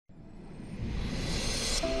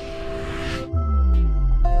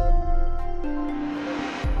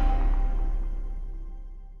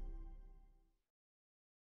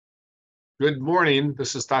Good morning.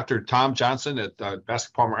 This is Dr. Tom Johnson at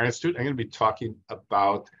Bascom Institute. I'm going to be talking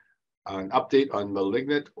about an update on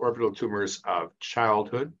malignant orbital tumors of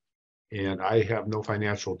childhood, and I have no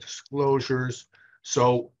financial disclosures.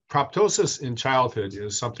 So proptosis in childhood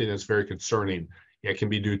is something that's very concerning. It can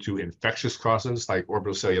be due to infectious causes like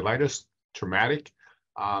orbital cellulitis, traumatic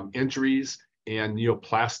injuries, and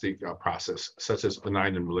neoplastic process, such as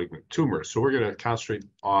benign and malignant tumors. So we're going to concentrate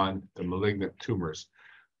on the malignant tumors.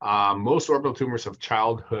 Most orbital tumors of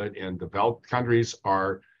childhood in developed countries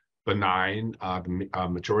are benign. The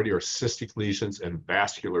majority are cystic lesions and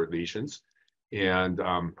vascular lesions. And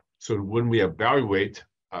so when we evaluate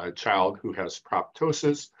a child who has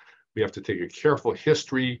proptosis, we have to take a careful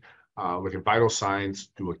history, look at vital signs,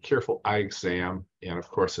 do a careful eye exam, and of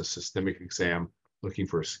course a systemic exam looking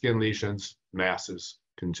for skin lesions, masses,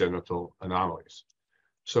 congenital anomalies.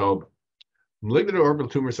 So malignant orbital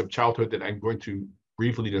tumors of childhood that I'm going to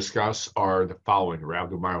briefly discuss are the following: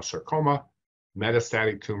 rhabdomyosarcoma,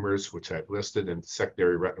 metastatic tumors, which I've listed, and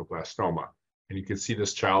secondary retinoblastoma. And you can see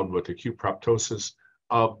this child with acute proptosis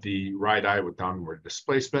of the right eye with downward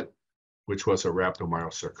displacement, which was a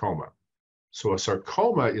rhabdomyosarcoma. So a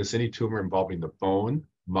sarcoma is any tumor involving the bone,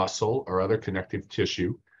 muscle, or other connective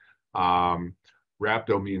tissue.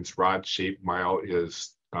 Rhabdo means rod-shaped, myo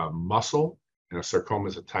is muscle, and a sarcoma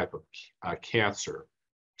is a type of cancer.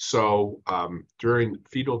 So during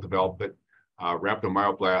fetal development,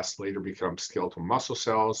 rhabdomyoblasts later become skeletal muscle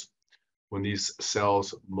cells. When these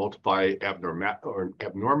cells multiply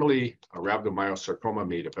abnormally, a rhabdomyosarcoma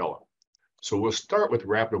may develop. So we'll start with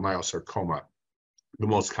rhabdomyosarcoma, the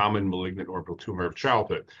most common malignant orbital tumor of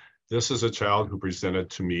childhood. This is a child who presented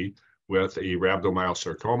to me with a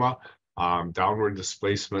rhabdomyosarcoma, downward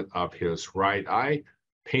displacement of his right eye,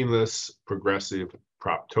 painless progressive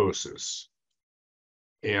proptosis.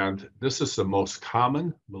 And this is the most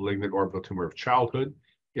common malignant orbital tumor of childhood.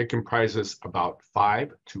 It comprises about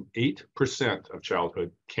 5 to 8% of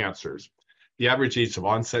childhood cancers. The average age of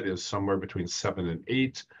onset is somewhere between 7 and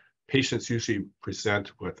 8. Patients usually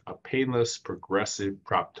present with a painless progressive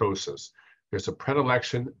proptosis. There's a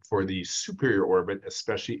predilection for the superior orbit,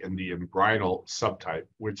 especially in the embryonal subtype,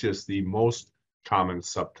 which is the most common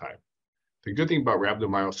subtype. The good thing about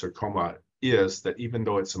rhabdomyosarcoma is that even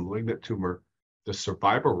though it's a malignant tumor, the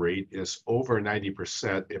survival rate is over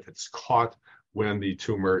 90% if it's caught when the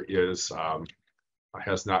tumor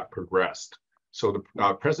has not progressed. So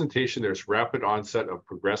the presentation, there's rapid onset of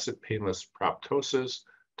progressive painless proptosis,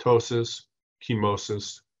 ptosis,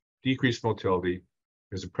 chemosis, decreased motility.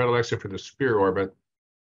 There's a predilection for the superior orbit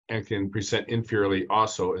and can present inferiorly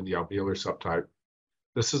also in the alveolar subtype.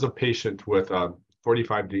 This is a patient with a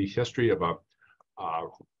 45-day history of a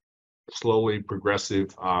slowly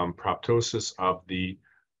progressive proptosis of the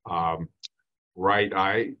right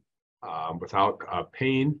eye without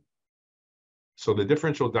pain. So the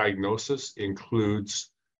differential diagnosis includes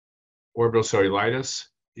orbital cellulitis,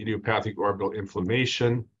 idiopathic orbital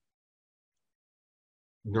inflammation,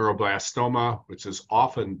 neuroblastoma, which is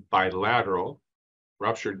often bilateral,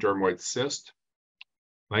 ruptured dermoid cyst,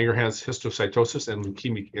 Langerhans histiocytosis, and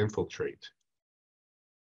leukemic infiltrate.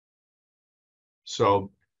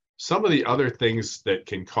 So some of the other things that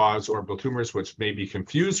can cause orbital tumors, which may be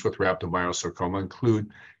confused with rhabdomyosarcoma,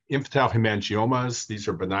 include infantile hemangiomas. These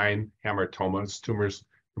are benign hamartomas, tumors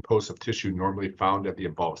composed of tissue normally found at the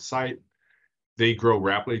involved site. They grow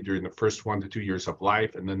rapidly during the first 1 to 2 years of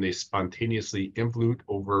life, and then they spontaneously involute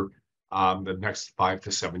over the next 5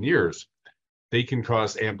 to 7 years. They can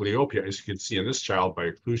cause amblyopia, as you can see in this child,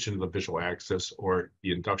 by occlusion of the visual axis or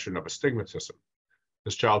the induction of astigmatism.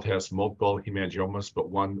 This child has multiple hemangiomas, but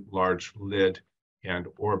one large lid and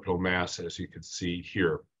orbital mass, as you can see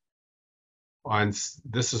here.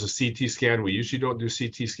 This is a CT scan. We usually don't do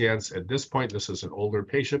CT scans at this point. This is an older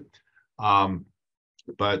patient,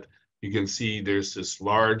 but you can see there's this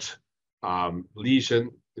large lesion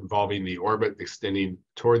involving the orbit extending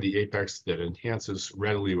toward the apex that enhances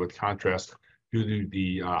readily with contrast due to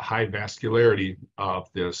the high vascularity of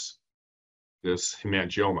this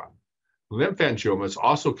hemangioma. Lymphangiomas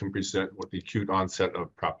also can present with the acute onset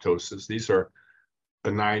of proptosis. These are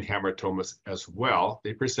benign hamartomas as well.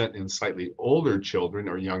 They present in slightly older children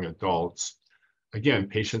or young adults. Again,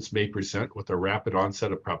 patients may present with a rapid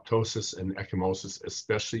onset of proptosis and ecchymosis,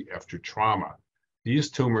 especially after trauma. These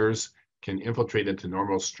tumors can infiltrate into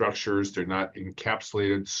normal structures. They're not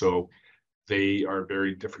encapsulated, so they are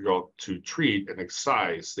very difficult to treat and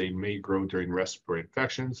excise. They may grow during respiratory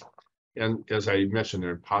infections. And as I mentioned,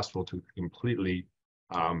 they're impossible to completely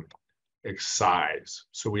excise.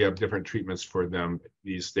 So we have different treatments for them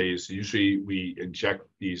these days. Usually we inject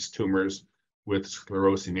these tumors with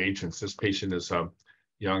sclerosing agents. This patient is a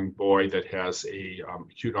young boy that has a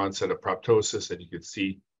acute onset of proptosis, and you can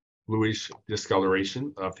see bluish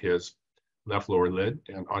discoloration of his left lower lid.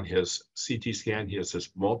 And on his CT scan, he has this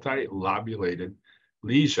multilobulated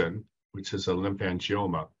lesion, which is a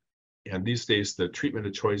lymphangioma. And these days, the treatment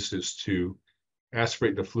of choice is to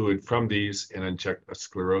aspirate the fluid from these and inject a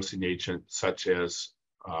sclerosing agent such as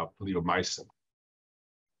bleomycin.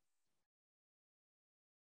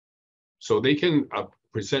 So they can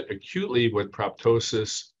present acutely with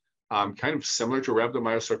proptosis, kind of similar to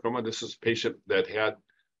rhabdomyosarcoma. This is a patient that had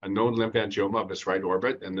a known lymphangioma of his right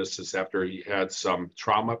orbit, and this is after he had some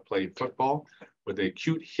trauma playing football with an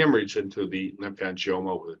acute hemorrhage into the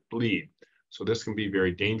lymphangioma with bleed. So this can be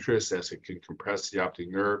very dangerous as it can compress the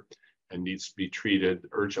optic nerve and needs to be treated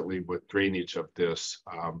urgently with drainage of this,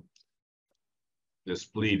 this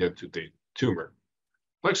bleed into the tumor.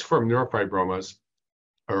 Plexiform neurofibromas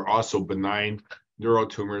are also benign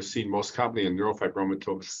neurotumors seen most commonly in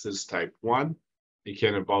neurofibromatosis type 1. They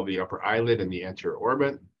can involve the upper eyelid and the anterior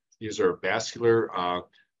orbit. These are vascular,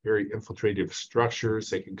 very infiltrative structures.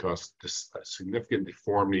 They can cause significant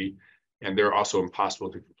deformity, and they're also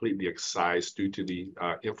impossible to completely excise due to the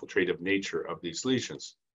infiltrative nature of these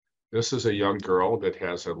lesions. This is a young girl that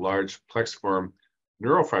has a large plexiform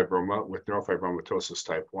neurofibroma with neurofibromatosis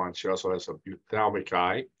type 1. She also has a ophthalmic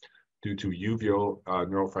eye due to uveal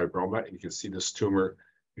neurofibroma, and you can see this tumor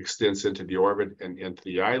extends into the orbit and into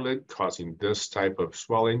the eyelid, causing this type of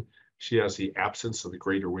swelling. She has the absence of the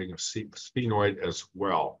greater wing of sphenoid as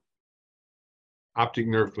well. Optic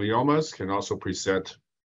nerve gliomas can also present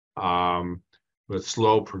with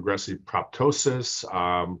slow progressive proptosis,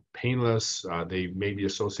 painless. They may be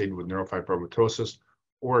associated with neurofibromatosis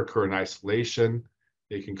or occur in isolation.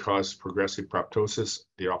 They can cause progressive proptosis.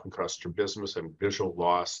 They often cause strabismus and visual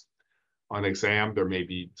loss. On exam, there may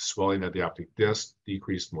be swelling of the optic disc,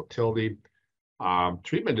 decreased motility.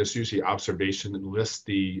 Treatment is usually observation unless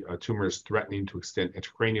the tumor is threatening to extend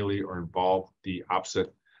intracranially or involve the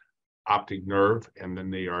opposite optic nerve, and then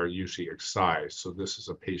they are usually excised. So this is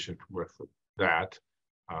a patient with that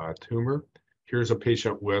tumor. Here's a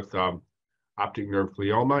patient with optic nerve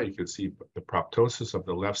glioma. You can see the proptosis of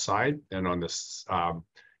the left side, and on this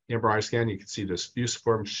MRI scan, you can see this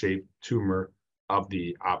fusiform-shaped tumor of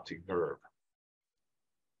the optic nerve.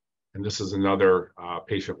 And this is another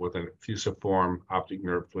patient with a fusiform optic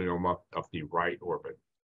nerve glioma of the right orbit.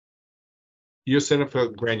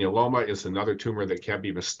 Eosinophilic granuloma is another tumor that can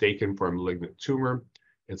be mistaken for a malignant tumor.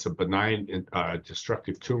 It's a benign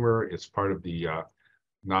destructive tumor. It's part of the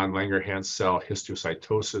non-Langerhans cell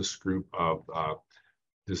histiocytosis group of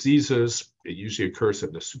diseases. It usually occurs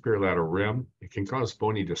at the superlateral rim. It can cause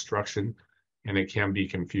bony destruction, and it can be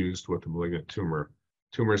confused with a malignant tumor.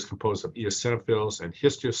 Tumor is composed of eosinophils and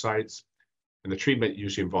histiocytes, and the treatment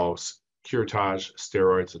usually involves curettage,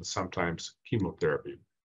 steroids, and sometimes chemotherapy.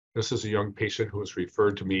 This is a young patient who was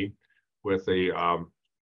referred to me with a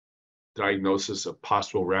diagnosis of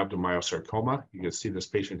possible rhabdomyosarcoma. You can see this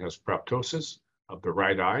patient has proptosis of the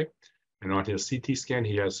right eye, and on his CT scan,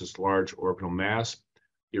 he has this large orbital mass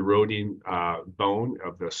eroding bone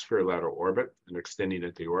of the spherolateral orbit and extending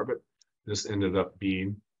into the orbit. This ended up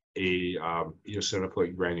being a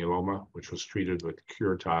eosinophilic granuloma, which was treated with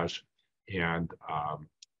curettage and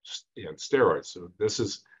steroids. So this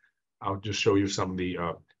is, I'll just show you some of the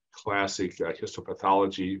classic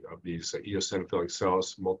histopathology of these eosinophilic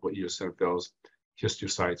cells, multiple eosinophils,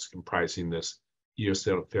 histiocytes comprising this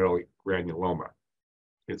eosinophilic granuloma.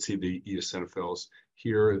 You can see the eosinophils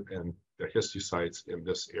here and the histiocytes in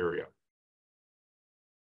this area.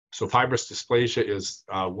 So fibrous dysplasia is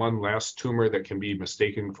one last tumor that can be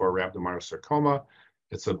mistaken for rhabdomyosarcoma.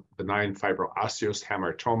 It's a benign fibroosseous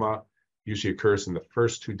hamartoma, usually occurs in the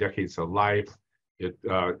first 2 decades of life. It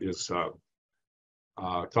is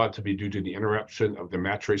thought to be due to the interruption of the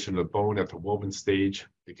maturation of the bone at the woven stage.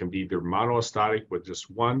 It can be either monostotic with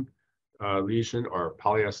just one lesion or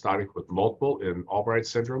polyostotic with multiple in Albright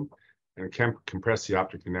syndrome, and it can compress the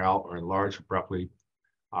optic canal or enlarge abruptly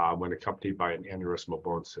when accompanied by an aneurysmal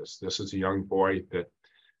bone cyst. This is a young boy that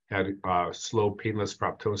had slow painless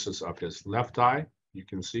proptosis of his left eye, you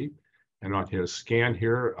can see. And on his scan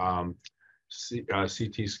here,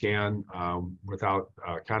 CT scan without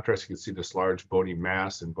contrast, you can see this large bony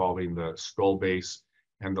mass involving the skull base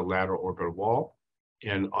and the lateral orbital wall.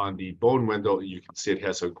 And on the bone window, you can see it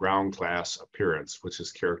has a ground glass appearance, which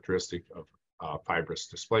is characteristic of fibrous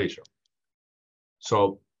dysplasia.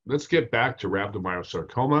 So let's get back to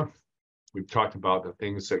rhabdomyosarcoma. We've talked about the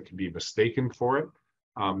things that can be mistaken for it.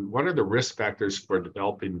 What are the risk factors for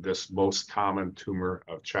developing this most common tumor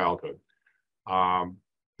of childhood?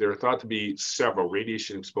 There are thought to be several: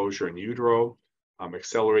 radiation exposure in utero,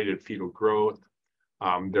 accelerated fetal growth.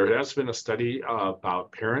 There has been a study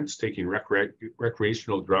about parents taking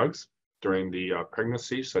recreational drugs during the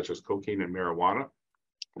pregnancy, such as cocaine and marijuana,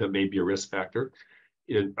 that may be a risk factor.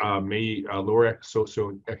 It may lower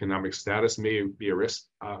socioeconomic status may be a risk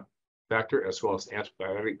factor, as well as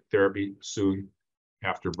antibiotic therapy soon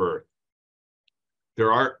after birth.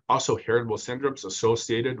 There are also heritable syndromes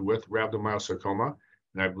associated with rhabdomyosarcoma,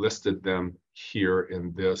 and I've listed them here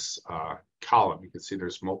in this column. You can see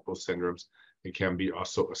there's multiple syndromes that can be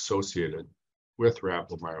also associated with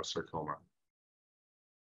rhabdomyosarcoma.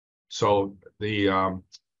 So the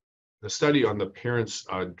study on the parents'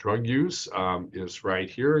 drug use is right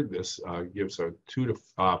here. This gives a 2 to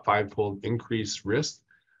 5-fold increased risk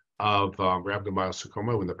of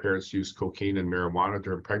rhabdomyosarcoma when the parents use cocaine and marijuana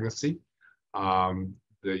during pregnancy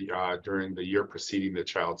during the year preceding the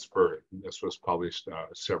child's birth. This was published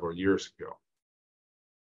several years ago.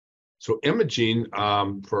 So imaging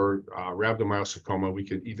for rhabdomyosarcoma, we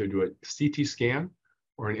could either do a CT scan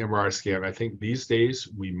or an MRI scan. I think these days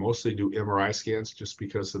we mostly do MRI scans just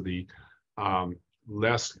because of the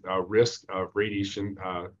less risk of radiation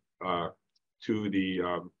to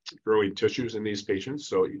the growing tissues in these patients.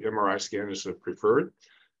 So MRI scan is preferred.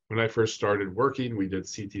 When I first started working, we did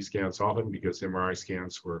CT scans often because MRI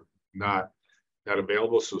scans were not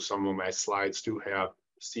available. So some of my slides do have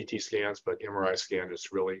CT scans, but MRI scan is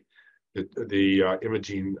really the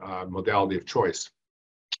imaging modality of choice.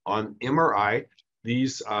 On MRI,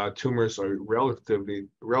 these tumors are relatively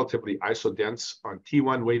isodense on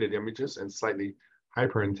T1 weighted images and slightly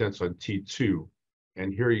hyperintense on T2.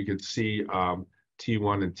 And here you can see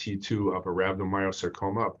T1 and T2 of a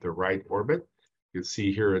rhabdomyosarcoma up the right orbit. You can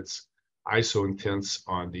see here it's isointense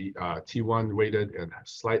on the T1 weighted and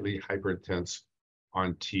slightly hyperintense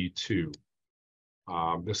on T2.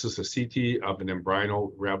 This is a CT of an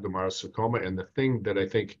embryonal rhabdomyosarcoma, and the thing that I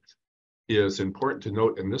think is important to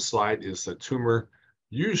note in this slide is the tumor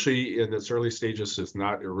usually in its early stages does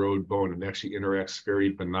not erode bone and actually interacts very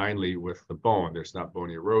benignly with the bone. There's not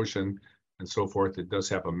bone erosion and so forth. It does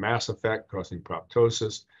have a mass effect causing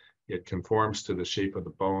proptosis. It conforms to the shape of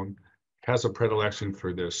the bone, has a predilection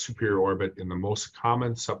for the superior orbit in the most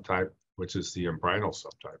common subtype, which is the embryonal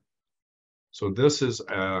subtype. So this is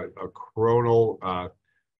a coronal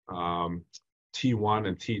T1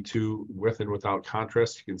 and T2 with and without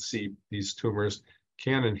contrast. You can see these tumors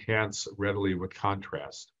can enhance readily with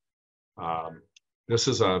contrast. This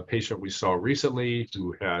is a patient we saw recently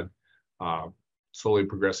who had slowly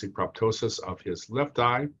progressive proptosis of his left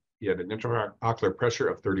eye. He had an intraocular pressure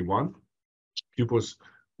of 31. Pupils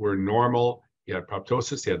were normal. He had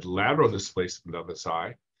proptosis. He had lateral displacement of his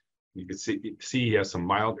eye. You can see he has some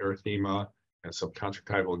mild erythema and some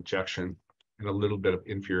conjunctival injection and a little bit of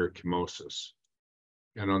inferior chemosis.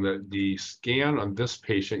 And on the scan on this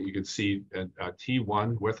patient, you can see a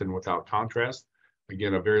T1 with and without contrast.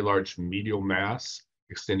 Again, a very large medial mass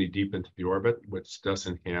extending deep into the orbit, which does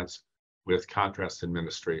enhance with contrast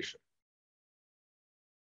administration.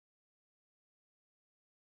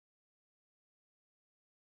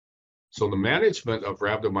 So the management of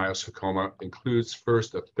rhabdomyosarcoma includes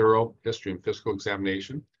first a thorough history and physical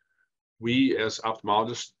examination. We as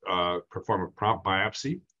ophthalmologists perform a prompt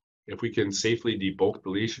biopsy. If we can safely debulk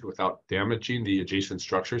the lesion without damaging the adjacent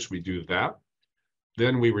structures, we do that.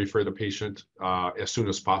 Then we refer the patient as soon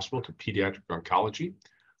as possible to pediatric oncology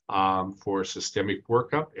for systemic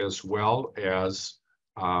workup, as well as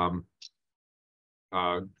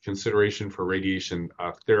consideration for radiation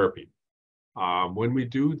therapy. When we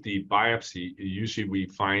do the biopsy, usually we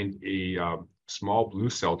find a small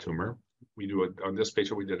blue cell tumor. On this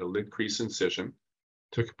patient, we did a lid crease incision,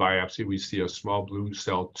 took a biopsy. We see a small blue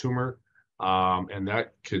cell tumor, and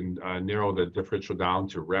that can narrow the differential down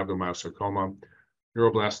to rhabdomyosarcoma,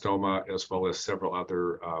 neuroblastoma, as well as several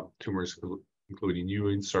other tumors, including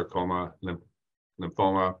Ewing sarcoma,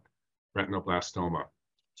 lymphoma, retinoblastoma.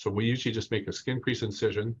 So we usually just make a skin crease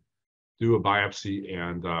incision, do a biopsy,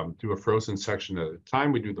 and do a frozen section at a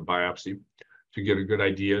time. We do the biopsy to get a good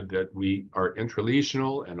idea that we are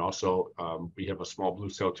intralesional, and also we have a small blue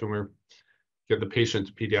cell tumor. Get the patient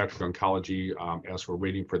to pediatric oncology as we're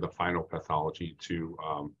waiting for the final pathology to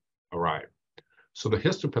arrive. So the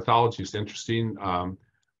histopathology is interesting.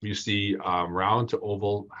 We see round to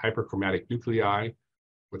oval hyperchromatic nuclei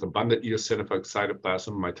with abundant eosinophilic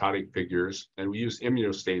cytoplasm, mitotic figures, and we use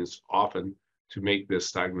immunostains often to make this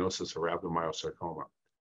diagnosis of rhabdomyosarcoma.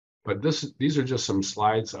 But these are just some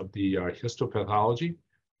slides of the histopathology.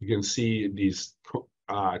 You can see these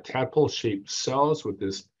tadpole-shaped cells with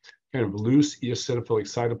this kind of loose eosinophilic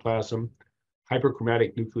cytoplasm,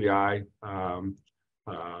 hyperchromatic nuclei,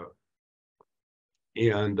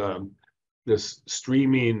 and this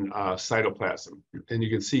streaming cytoplasm. And you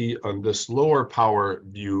can see on this lower power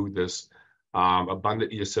view, this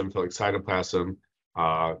abundant eosinophilic cytoplasm,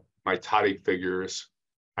 mitotic figures,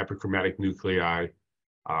 hyperchromatic nuclei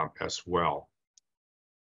as well.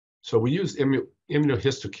 So we use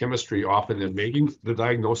immunohistochemistry often in making the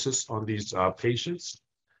diagnosis on these patients.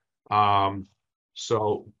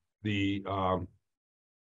 So the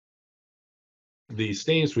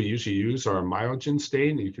stains we usually use are a myogen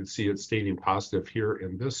stain. You can see it staining positive here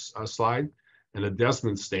in this slide, and a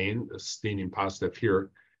Desmond stain is staining positive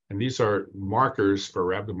here. And these are markers for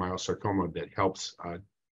rhabdomyosarcoma that helps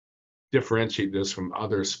differentiate this from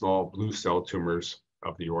other small blue cell tumors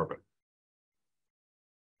of the orbit.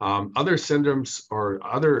 Other syndromes or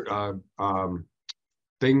other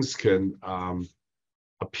things can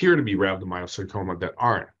appear to be rhabdomyosarcoma that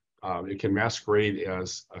aren't. It can masquerade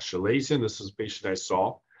as a chalazion. This is a patient I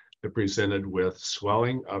saw that presented with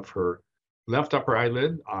swelling of her left upper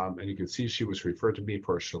eyelid, and you can see she was referred to me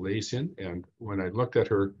for a chalazion. And when I looked at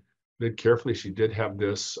her lid carefully, she did have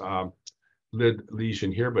this lid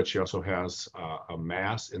lesion here, but she also has a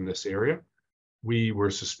mass in this area. We were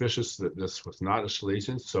suspicious that this was not a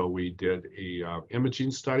chalazion, so we did a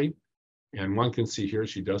imaging study. And one can see here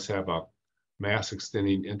she does have a mass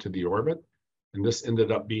extending into the orbit. And this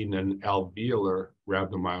ended up being an alveolar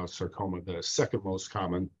rhabdomyosarcoma, the second most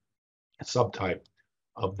common subtype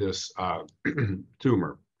of this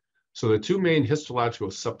tumor. So the two main histological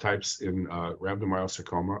subtypes in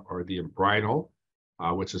rhabdomyosarcoma are the embryonal,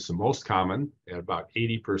 which is the most common at about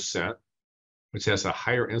 80%, which has a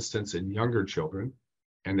higher incidence in younger children,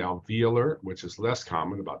 and alveolar, which is less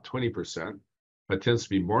common, about 20%, but tends to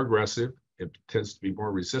be more aggressive. It tends to be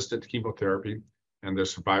more resistant to chemotherapy, and their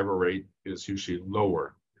survival rate is usually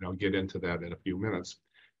lower. And I'll get into that in a few minutes.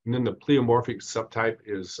 And then the pleomorphic subtype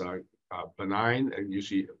is benign and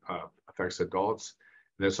usually affects adults.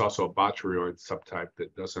 And there's also a botryoid subtype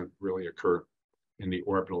that doesn't really occur in the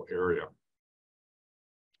orbital area.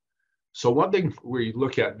 So one thing we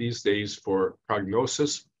look at these days for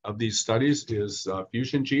prognosis of these studies is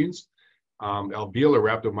fusion genes. Alveolar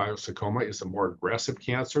rhabdomyosarcoma is a more aggressive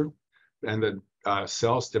cancer, and the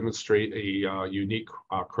cells demonstrate a unique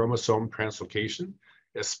chromosome translocation,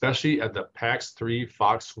 especially at the PAX3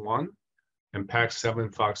 FOX1 and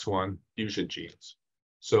PAX7 FOX1 fusion genes.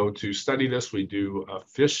 So to study this, we do a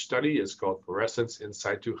FISH study. It's called fluorescence in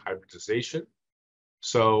situ hybridization.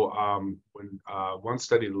 So when one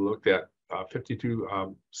study looked at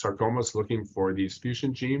 52 sarcomas looking for these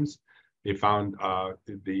fusion genes, they found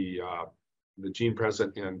the gene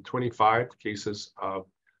present in 25 cases of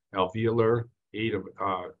alveolar, 8 of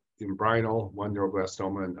embryonal, 1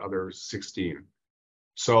 neuroblastoma, and others 16.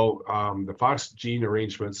 So the FOX gene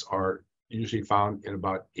arrangements are usually found in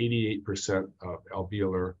about 88% of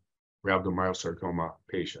alveolar rhabdomyosarcoma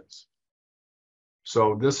patients.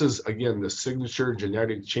 So this is, again, the signature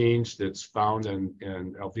genetic change that's found in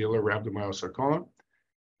alveolar rhabdomyosarcoma.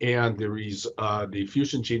 And the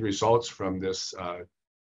fusion gene results from this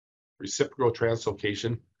reciprocal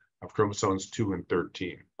translocation of chromosomes 2 and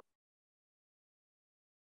 13.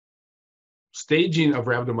 Staging of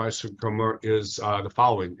rhabdomyosarcoma is the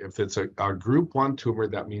following. If it's a group 1 tumor,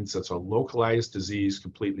 that means it's a localized disease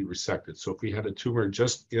completely resected. So if we had a tumor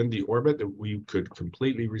just in the orbit that we could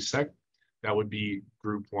completely resect, that would be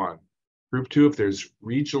group 1. Group 2, if there's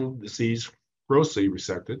regional disease grossly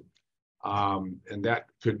resected, and that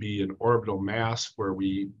could be an orbital mass where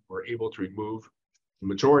we were able to remove the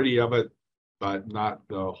majority of it, but not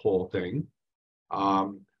the whole thing.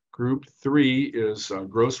 Group 3 is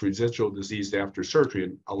gross residual disease after surgery.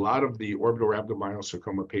 And a lot of the orbital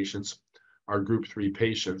rhabdomyosarcoma patients are group 3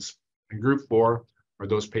 patients. And group 4 are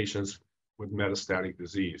those patients with metastatic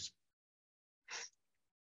disease.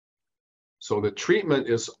 So the treatment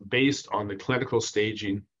is based on the clinical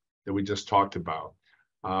staging that we just talked about.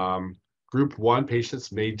 Group 1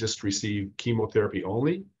 patients may just receive chemotherapy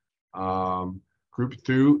only. Group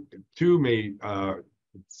 2 may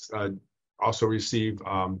also receive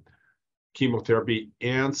chemotherapy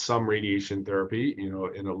and some radiation therapy,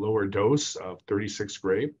 in a lower dose of 36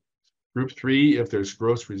 gray. Group 3, if there's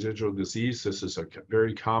gross residual disease, this is a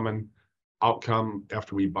very common outcome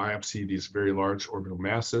after we biopsy these very large orbital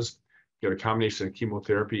masses. Get a combination of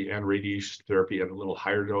chemotherapy and radiation therapy at a little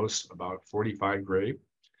higher dose, about 45 gray.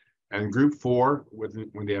 And group 4,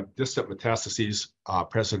 when they have distant metastases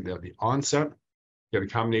present at the onset, get a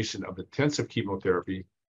combination of intensive chemotherapy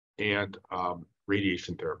and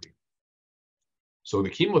radiation therapy. So the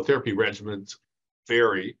chemotherapy regimens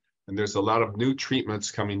vary, And there's a lot of new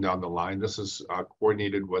treatments coming down the line. This is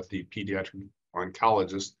coordinated with the pediatric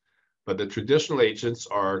oncologist, but the traditional agents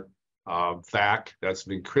are VAC, that's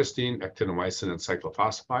vincristine, actinomycin, and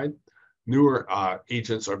cyclophosphamide. Newer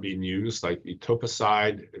agents are being used like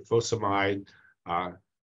etoposide, ifosfamide,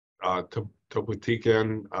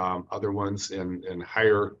 topotecan, other ones in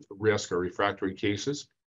higher risk or refractory cases.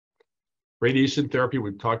 Radiation therapy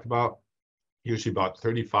we've talked about, usually about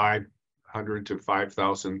 3,500 to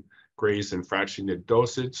 5,000 grays in fractionated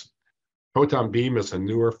dosage. Proton beam is a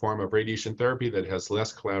newer form of radiation therapy that has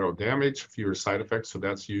less collateral damage, fewer side effects, so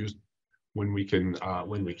that's used when we can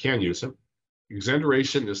use it.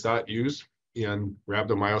 Exenderation is not used in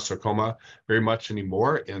rhabdomyosarcoma very much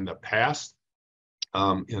anymore. In the past,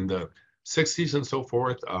 in the 60s and so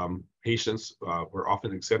forth, patients were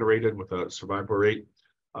often exonerated with a survival rate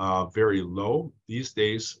very low. These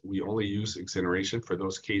days, we only use exoneration for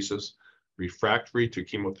those cases refractory to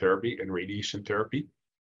chemotherapy and radiation therapy.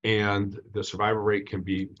 And the survival rate can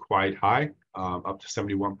be quite high, up to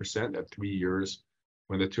 71% at 3 years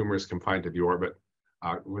when the tumor is confined to the orbit,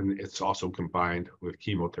 when it's also combined with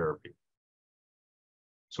chemotherapy.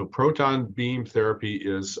 So proton beam therapy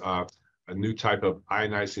is a new type of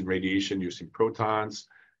ionizing radiation using protons.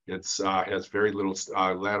 It has very little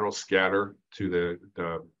lateral scatter to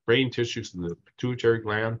the brain tissues and the pituitary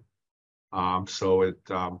gland.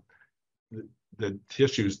 The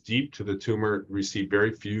tissues deep to the tumor receive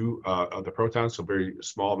very few of the protons, so very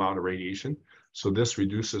small amount of radiation. So this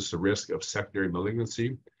reduces the risk of secondary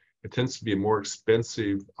malignancy. It tends to be a more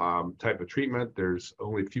expensive type of treatment. There's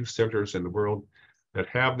only a few centers in the world that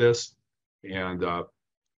have this, and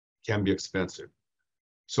can be expensive.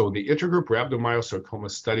 So the intergroup rhabdomyosarcoma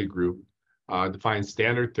study group defines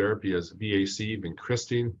standard therapy as VAC,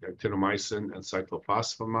 vincristine, actinomycin, and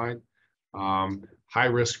cyclophosphamide.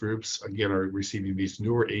 High-risk groups, again, are receiving these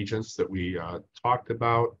newer agents that we talked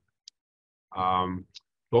about. Bone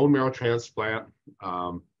marrow transplant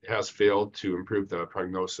has failed to improve the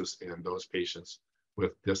prognosis in those patients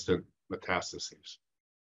with distant metastases.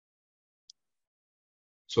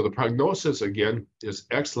 So the prognosis, again, is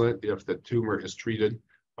excellent if the tumor is treated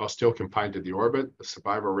while still confined to the orbit. The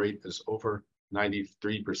survival rate is over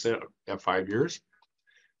 93% at 5 years.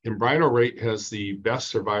 Embryonal rate has the best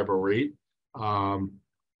survival rate, and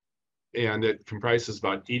it comprises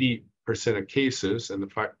about 80% of cases, and the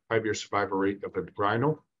 5-year survival rate of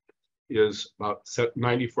embryonal is about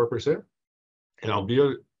 94%. And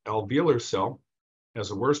alveolar cell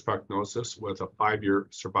has a worse prognosis with a 5-year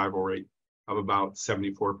survival rate of about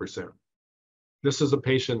 74%. This is a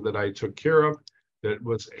patient that I took care of that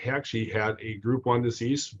actually had a group 1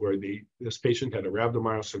 disease where this patient had a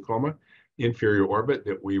rhabdomyosarcoma, inferior orbit,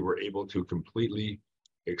 that we were able to completely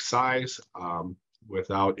excise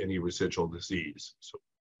without any residual disease. So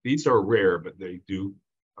these are rare, but they do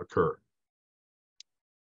occur.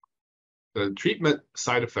 The treatment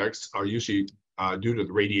side effects are usually due to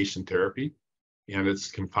the radiation therapy, and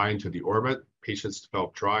it's confined to the orbit. Patients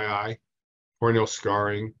develop dry eye, corneal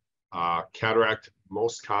scarring, cataract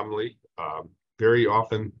most commonly. Very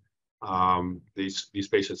often, these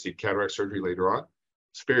patients need cataract surgery later on.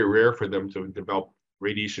 It's very rare for them to develop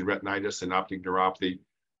radiation retinitis and optic neuropathy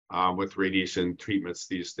with radiation treatments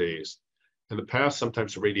these days. In the past,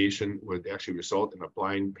 sometimes the radiation would actually result in a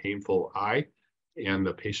blind, painful eye, and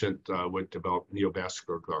the patient would develop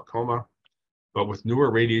neovascular glaucoma. But with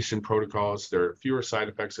newer radiation protocols, there are fewer side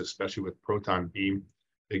effects, especially with proton beam.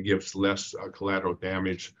 It gives less collateral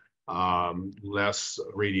damage, less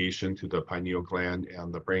radiation to the pineal gland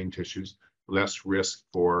and the brain tissues, less risk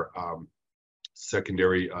for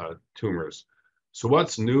secondary tumors. So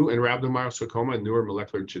what's new in rhabdomyosarcoma? Newer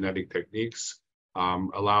molecular genetic techniques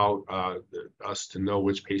allow us to know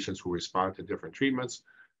which patients will respond to different treatments,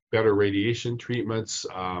 better radiation treatments,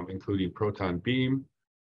 including proton beam,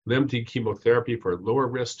 limited chemotherapy for lower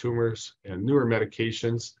risk tumors, and newer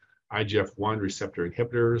medications, IGF-1 receptor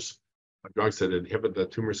inhibitors, drugs that inhibit the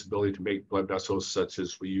tumor's ability to make blood vessels, such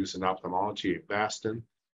as we use in ophthalmology, Bascom,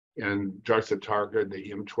 and drugs that target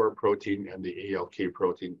the mTOR protein and the ALK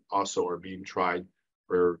protein also are being tried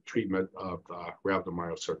for treatment of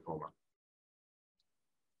rhabdomyosarcoma.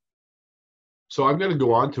 So I'm going to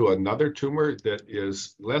go on to another tumor that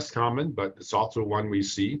is less common, but it's also one we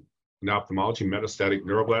see in ophthalmology, metastatic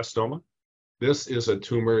neuroblastoma. This is a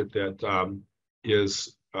tumor that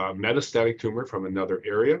is a metastatic tumor from another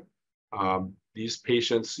area. These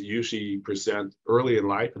patients usually present early in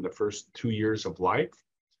life, in the first 2 years of life.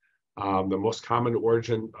 The most common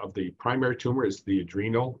origin of the primary tumor is the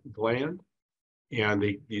adrenal gland, and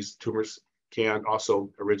these tumors can also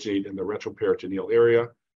originate in the retroperitoneal area,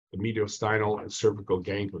 the mediastinal and cervical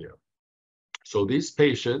ganglia. So these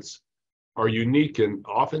patients are unique, and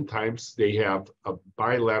oftentimes they have a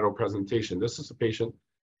bilateral presentation. This is a patient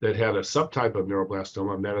that had a subtype of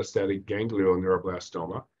neuroblastoma, metastatic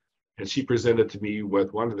ganglioneuroblastoma, and she presented to me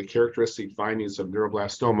with one of the characteristic findings of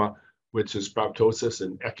neuroblastoma, which is proptosis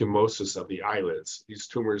and ecchymosis of the eyelids. These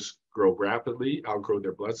tumors grow rapidly, outgrow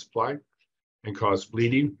their blood supply, and cause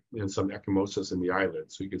bleeding and some ecchymosis in the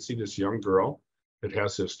eyelids. So you can see this young girl that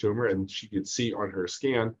has this tumor, and she could see on her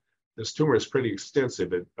scan, this tumor is pretty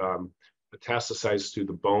extensive. It metastasizes to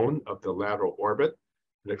the bone of the lateral orbit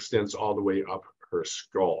and extends all the way up her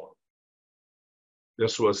skull.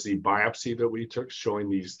 This was the biopsy that we took, showing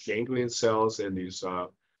these ganglion cells and these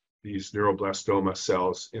neuroblastoma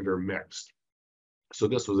cells intermixed. So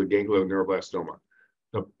this was a ganglioneuroblastoma.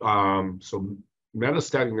 So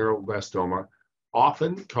metastatic neuroblastoma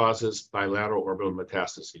often causes bilateral orbital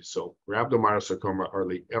metastases. So rhabdomyosarcoma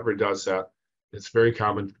hardly ever does that. It's very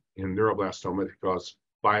common in neuroblastoma to cause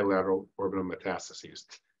bilateral orbital metastases.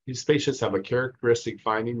 These patients have a characteristic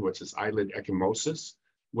finding, which is eyelid ecchymosis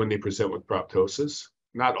when they present with proptosis.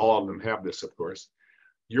 Not all of them have this, of course.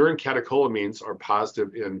 Urine catecholamines are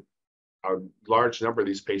positive in a large number of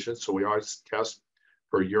these patients, so we always test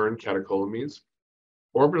for urine catecholamines.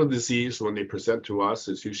 Orbital disease, when they present to us,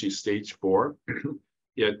 is usually stage 4.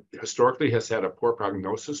 It historically has had a poor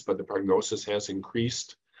prognosis, but the prognosis has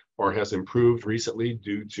increased or has improved recently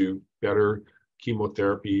due to better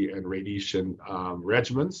chemotherapy and radiation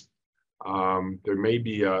regimens. There may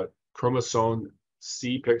be a chromosome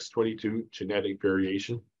C-PIX22 genetic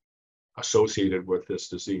variation associated with this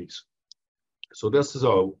disease. So this is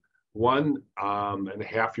a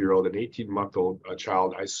 1.5-year-old, an 18-month-old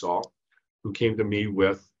child I saw who came to me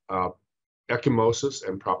with ecchymosis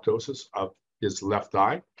and proptosis of his left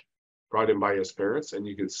eye, brought in by his parents. And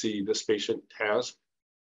you can see this patient has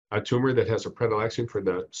a tumor that has a predilection for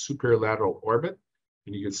the superlateral orbit.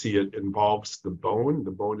 And you can see it involves the bone.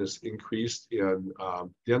 The bone is increased in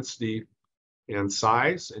density and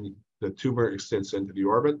size, and the tumor extends into the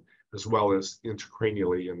orbit, as well as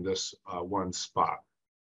intracranially in this one spot.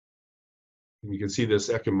 And you can see this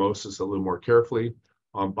ecchymosis a little more carefully.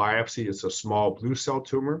 On biopsy, it's a small blue cell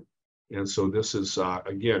tumor. And so this is,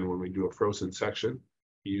 again, when we do a frozen section,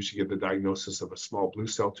 you usually get the diagnosis of a small blue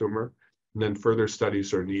cell tumor. And then further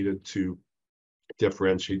studies are needed to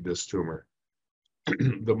differentiate this tumor.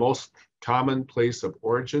 The most common place of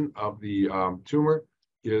origin of the tumor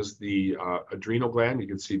is the adrenal gland. You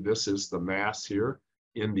can see this is the mass here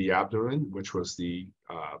in the abdomen, which was the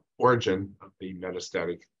origin of the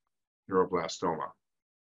metastatic neuroblastoma.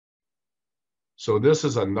 So this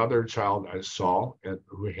is another child I saw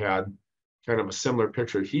who had kind of a similar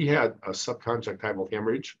picture. He had a subconjunctival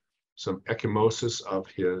hemorrhage, some ecchymosis of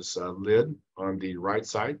his lid on the right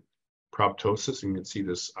side, proptosis, and you can see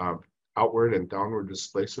this outward and downward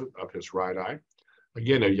displacement of his right eye.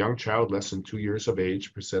 Again, a young child, less than 2 years of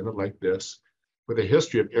age, presented like this, with a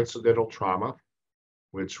history of incidental trauma,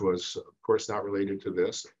 which was, of course, not related to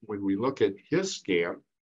this. When we look at his scan,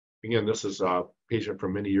 again, this is a patient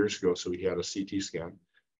from many years ago, so he had a CT scan.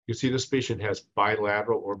 You see this patient has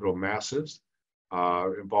bilateral orbital masses,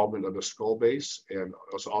 involvement of the skull base, and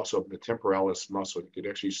also the temporalis muscle. You can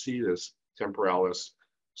actually see this temporalis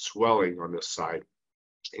swelling on this side.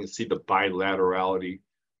 You can see the bilaterality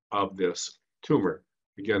of this tumor.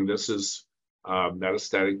 Again, this is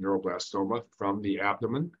metastatic neuroblastoma from the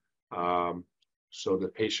abdomen. So the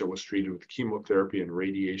patient was treated with chemotherapy and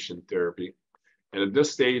radiation therapy. And at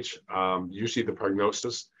this stage, usually the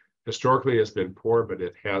prognosis historically has been poor, but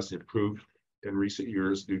it has improved in recent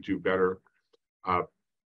years due to better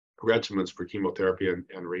regimens for chemotherapy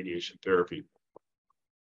and radiation therapy.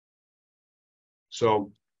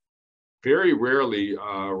 So very rarely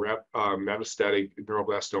metastatic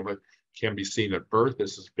neuroblastoma can be seen at birth.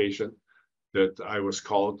 This is a patient that I was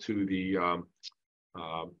called to the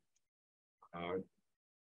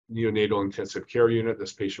neonatal intensive care unit.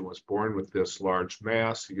 This patient was born with this large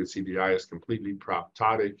mass. You can see the eye is completely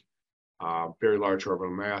proptotic, very large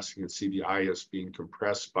orbital mass. You can see the eye is being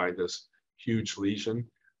compressed by this huge lesion.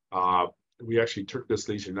 We actually took this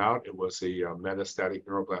lesion out. It was a metastatic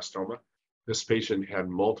neuroblastoma. This patient had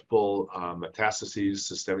multiple metastases,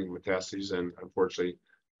 systemic metastases, and unfortunately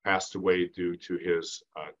passed away due to his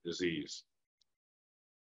disease.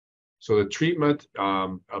 So the treatment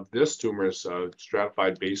of this tumor is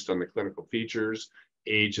stratified based on the clinical features,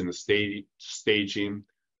 age, and the staging.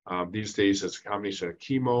 These days, it's a combination of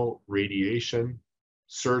chemo, radiation,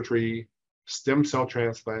 surgery, stem cell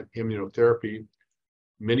transplant, immunotherapy.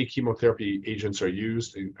 Many chemotherapy agents are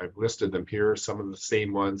used, and I've listed them here, some of the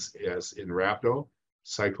same ones as in rhabdo.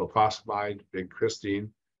 cyclophosphamide, vincristine,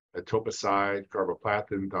 etoposide,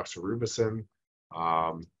 carboplatin, doxorubicin.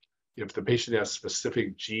 If the patient has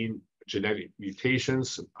specific genetic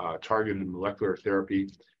mutations, targeted molecular therapy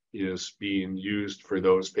is being used for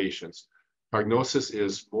those patients. Prognosis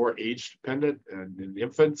is more age dependent, and in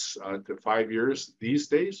infants to 5 years these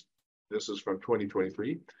days, this is from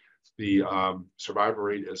 2023, the survival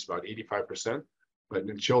rate is about 85%, but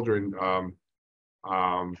in children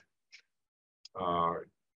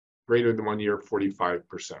greater than 1 year,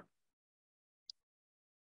 45%.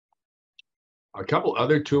 A couple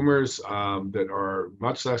other tumors that are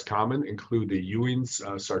much less common include the Ewing's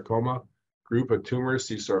sarcoma group of tumors.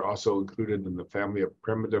 These are also included in the family of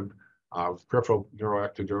primitive peripheral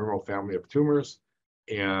neuroectodermal family of tumors.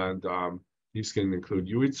 And these can include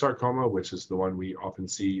Ewing's sarcoma, which is the one we often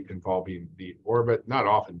see involving the orbit. Not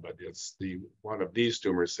often, but it's the one of these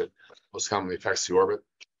tumors that most commonly affects the orbit.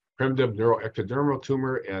 Primitive neuroectodermal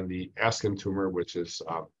tumor and the Bascom tumor, which is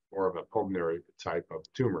more of a pulmonary type of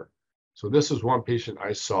tumor. So this is one patient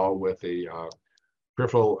I saw with a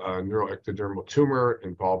peripheral neuroectodermal tumor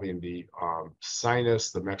involving the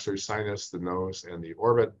sinus, the maxillary sinus, the nose, and the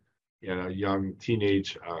orbit in a young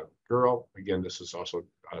teenage girl. Again, this is also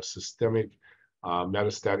a systemic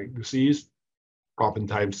metastatic disease.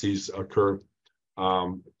 Oftentimes these occur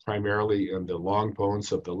primarily in the long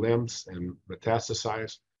bones of the limbs and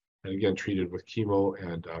metastasize, and again, treated with chemo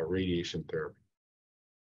and radiation therapy.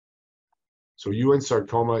 So Ewing's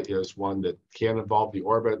sarcoma is one that can involve the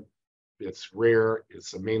orbit. It's rare.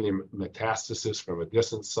 It's mainly metastasis from a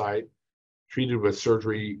distant site. Treated with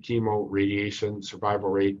surgery, chemo, radiation, survival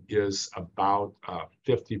rate is about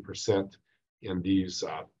 50% in these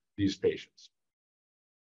patients.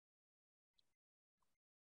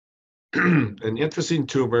 An interesting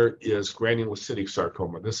tumor is granulocytic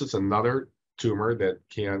sarcoma. This is another tumor that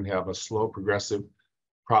can have a slow progressive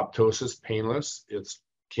proptosis, painless. It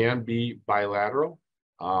can be bilateral,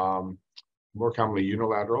 more commonly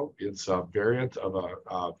unilateral. It's a variant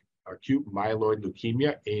of acute myeloid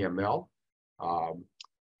leukemia, AML.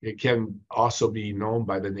 It can also be known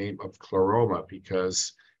by the name of chloroma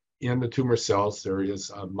because in the tumor cells there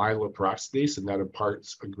is a myeloperoxidase, and that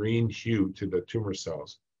imparts a green hue to the tumor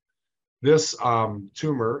cells. This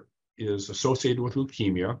tumor is associated with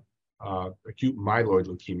leukemia, acute myeloid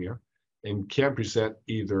leukemia, and can present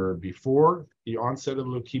either before the onset of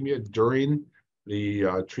leukemia, during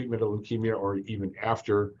the treatment of leukemia, or even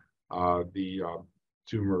after the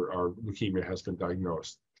tumor or leukemia has been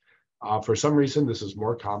diagnosed. For some reason, this is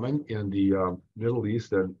more common in the Middle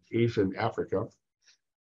East and Asia and Africa.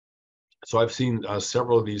 So I've seen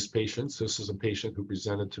several of these patients. This is a patient who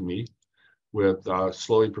presented to me with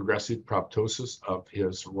slowly progressive proptosis of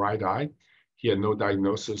his right eye. He had no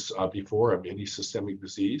diagnosis before of any systemic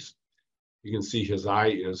disease. You can see his eye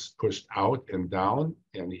is pushed out and down,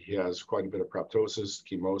 and he has quite a bit of proptosis,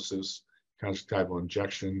 chemosis, conjunctival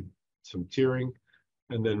injection, some tearing.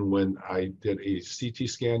 And then when I did a CT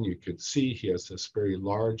scan, you could see he has this very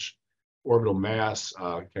large orbital mass,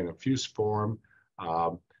 kind of fusiform,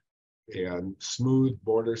 and smooth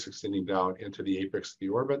borders extending down into the apex of the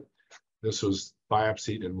orbit. This was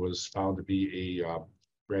biopsied and was found to be a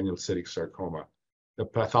granulocytic sarcoma. The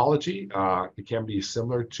pathology, it can be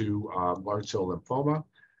similar to large cell lymphoma.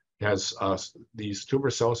 It has these tumor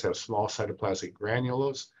cells have small cytoplasmic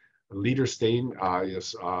granules. A leader stain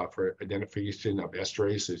is for identification of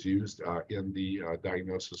esterase is used in the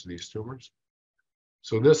diagnosis of these tumors.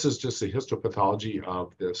 So this is just a histopathology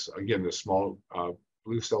of this, again, this small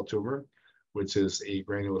blue cell tumor, which is a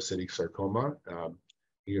granulocytic sarcoma.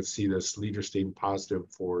 You can see this leader stain positive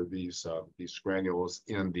for these granules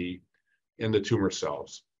in the tumor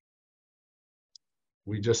cells.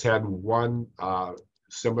 We just had one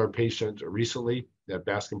similar patient recently that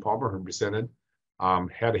Bascom Palmer, who presented,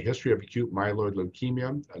 had a history of acute myeloid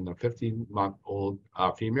leukemia in a 15-month-old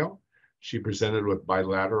female. She presented with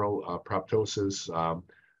bilateral proptosis,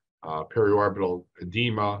 periorbital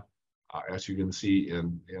edema, as you can see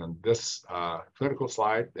in this clinical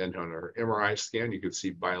slide, and on her MRI scan, you can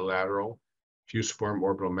see bilateral fusiform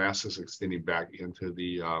orbital masses extending back into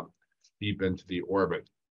the deep into the orbit.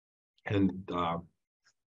 And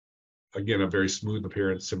again, a very smooth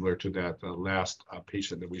appearance, similar to that last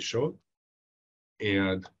patient that we showed.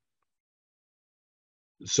 And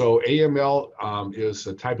so AML is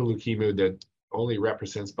a type of leukemia that only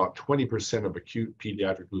represents about 20% of acute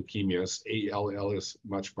pediatric leukemias. ALL is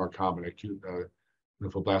much more common, acute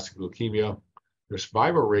lymphoblastic leukemia. The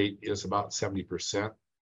survival rate is about 70%.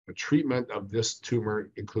 The treatment of this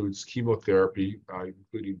tumor includes chemotherapy,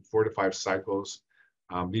 including 4 to 5 cycles.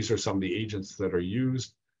 These are some of the agents that are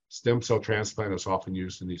used. Stem cell transplant is often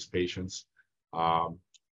used in these patients.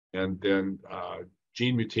 And then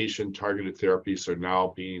gene mutation targeted therapies are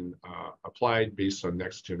now being applied based on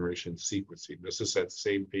next generation sequencing. This is that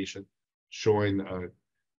same patient showing a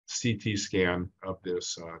CT scan of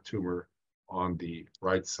this tumor on the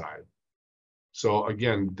right side. So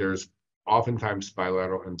again, there's oftentimes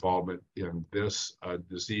bilateral involvement in this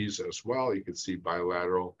disease as well. You can see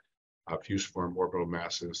bilateral fusiform orbital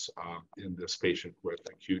masses in this patient with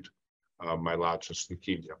acute myelogenous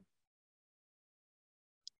leukemia.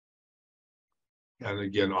 And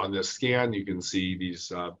again, on this scan, you can see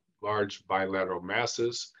these large bilateral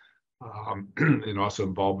masses and also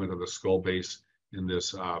involvement of the skull base in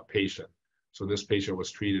this patient. So this patient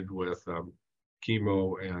was treated with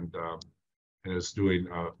chemo and is doing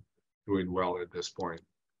well at this point.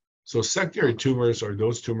 So secondary tumors are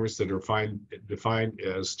those tumors that are defined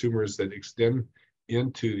as tumors that extend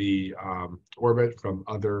into the orbit from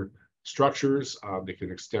other structures. They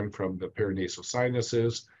can extend from the paranasal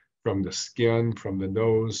sinuses, from the skin, from the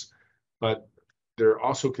nose, but they're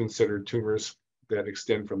also considered tumors that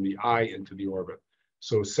extend from the eye into the orbit.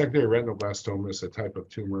 So secondary retinoblastoma is a type of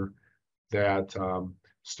tumor that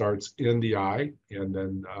starts in the eye, and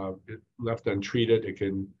then left untreated, it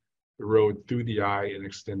can erode through the eye and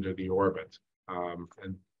extend to the orbit.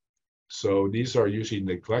 And so these are usually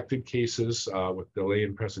neglected cases with delay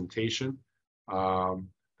in presentation.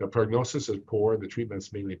 The prognosis is poor. The treatment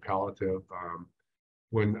is mainly palliative.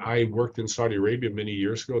 When I worked in Saudi Arabia many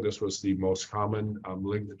years ago, this was the most common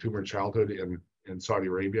malignant tumor childhood in Saudi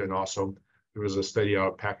Arabia. And also there was a study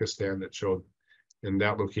out of Pakistan that showed in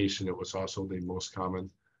that location, it was also the most common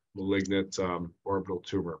malignant orbital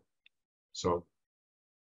tumor. So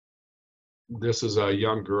this is a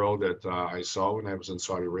young girl that I saw when I was in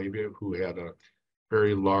Saudi Arabia who had a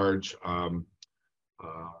very large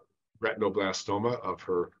retinoblastoma of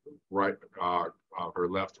her her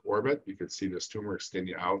left orbit. You can see this tumor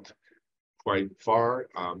extending out quite far.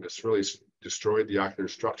 It's really destroyed the ocular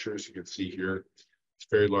structures. You can see here, it's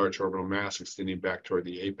very large orbital mass extending back toward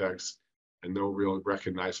the apex and no real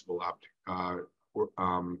recognizable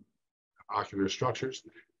ocular structures.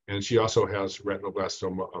 And she also has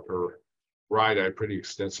retinoblastoma of her right eye, pretty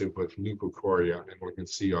extensive with leukocoria. And we can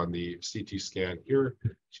see on the CT scan here,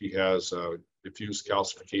 she has diffuse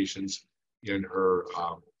calcifications in her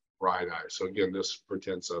right eye. So again, this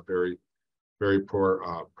portends a very, very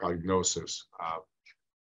poor prognosis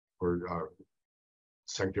for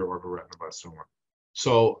secondary orbital retinoblastoma.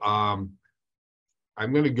 So I'm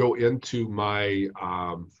going to go into my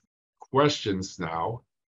questions now.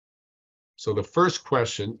 So the first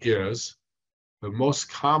question is, the most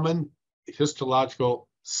common histological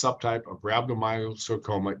subtype of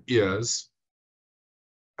rhabdomyosarcoma is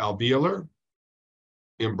alveolar,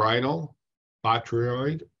 embryonal,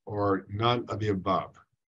 botryoid, or none of the above?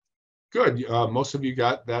 Good. Most of you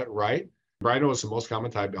got that right. Embryonal is the most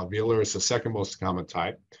common type. Alveolar is the second most common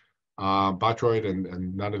type. Botryoid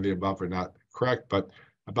and none of the above are not correct, but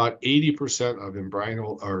about 80% of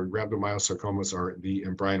embryonal or rhabdomyosarcomas are the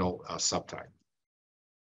embryonal subtype.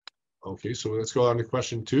 Okay, so let's go on to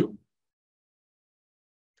question 2.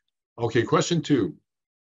 Okay, question 2.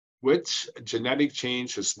 Which genetic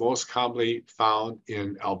change is most commonly found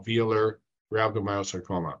in alveolar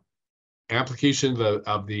rhabdomyosarcoma? Amplification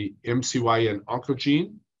of the MCYN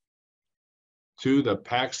oncogene. 2, the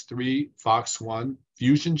PAX3 FOX1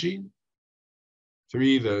 fusion gene.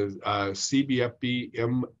 3, the CBFB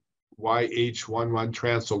MYH11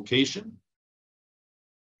 translocation.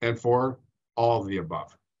 And 4, all of the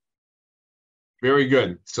above. Very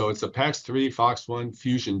good. So it's a PAX3 FOX1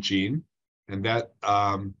 fusion gene, and that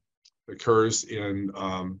occurs in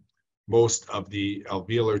most of the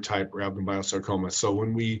alveolar type rhabdomyosarcoma. So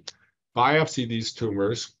when we biopsy these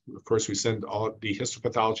tumors, of course, we send all the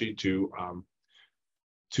histopathology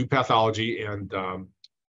to pathology, and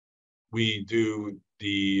we do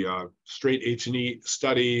the straight H&E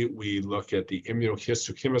study. We look at the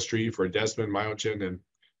immunohistochemistry for desmin, myogen, and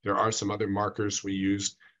there are some other markers we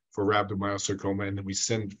use for rhabdomyosarcoma, and then we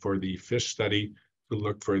send for the FISH study to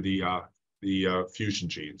look for the fusion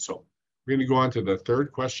gene. So we're going to go on to the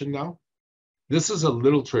third question now. This is a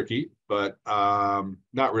little tricky, but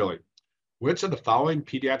not really. Which of the following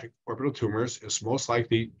pediatric orbital tumors is most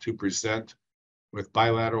likely to present with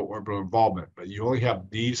bilateral orbital involvement? But you only have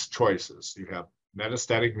these choices. You have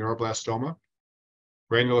metastatic neuroblastoma,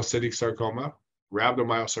 granulocytic sarcoma,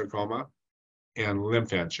 rhabdomyosarcoma, and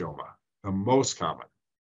lymphangioma, the most common.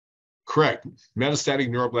 Correct. Metastatic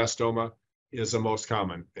neuroblastoma is the most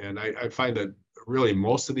common. And I find that really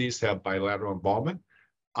most of these have bilateral involvement.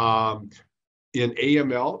 In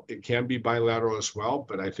AML, it can be bilateral as well,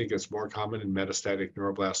 but I think it's more common in metastatic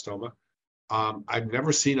neuroblastoma. I've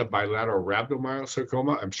never seen a bilateral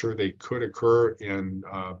rhabdomyosarcoma. I'm sure they could occur in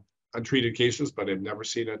untreated cases, but I've never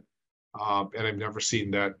seen it. And I've never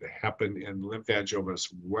seen that happen in lymphangioma as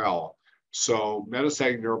well. So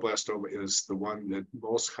metastatic neuroblastoma is the one that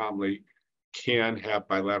most commonly can have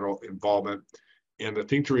bilateral involvement. And the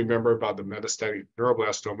thing to remember about the metastatic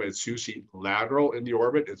neuroblastoma, it's usually lateral in the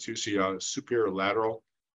orbit. It's usually a superior lateral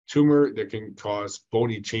tumor that can cause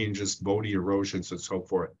bony changes, bony erosions, and so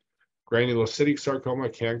forth. Granulocytic sarcoma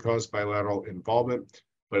can cause bilateral involvement,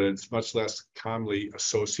 but it's much less commonly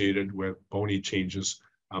associated with bony changes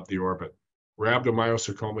of the orbit.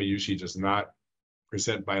 Rhabdomyosarcoma usually does not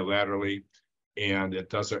present bilaterally, and it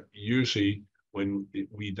doesn't usually, when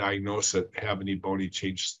we diagnose it, have any bony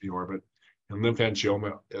changes to the orbit. And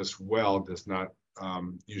lymphangioma as well does not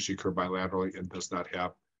usually occur bilaterally and does not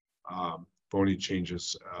have bony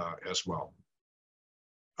changes as well.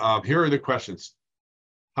 Here are the questions.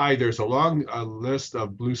 Hi, there's a long list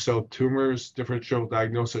of blue cell tumors, differential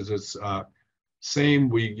diagnosis is same.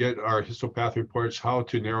 We get our histopath reports, how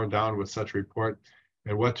to narrow down with such report,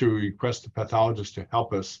 and what to request the pathologist to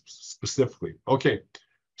help us specifically. Okay,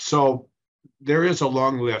 so there is a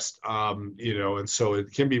long list, and so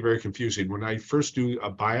it can be very confusing. When I first do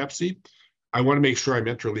a biopsy, I want to make sure I'm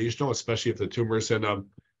intralesional, especially if the tumor is in a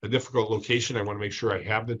difficult location. I want to make sure I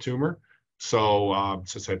have the tumor. So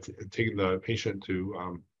since I've taken the patient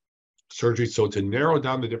to surgery, so to narrow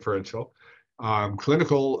down the differential,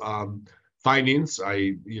 clinical findings,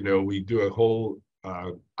 we do a whole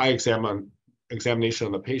eye examination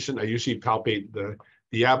on the patient. I usually palpate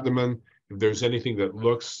the abdomen. If there's anything that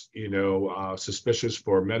looks, suspicious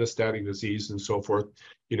for metastatic disease and so forth,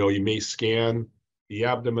 you may scan the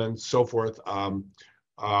abdomen, so forth.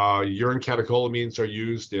 Urine catecholamines are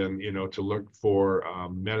used to look for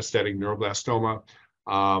metastatic neuroblastoma.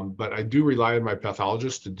 But I do rely on my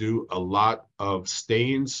pathologist to do a lot of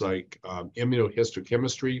stains like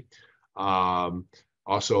immunohistochemistry.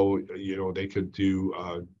 Also, they could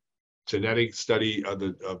do genetic study of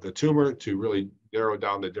the tumor to really narrow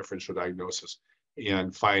down the differential diagnosis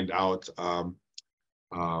and find out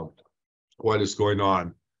what is going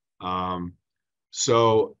on.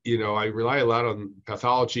 So, I rely a lot on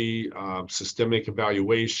pathology, systemic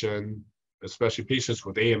evaluation, especially patients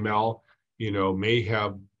with AML, may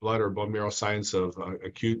have blood or bone marrow signs of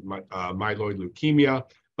acute myeloid leukemia,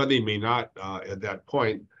 but they may not at that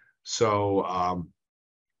point. So,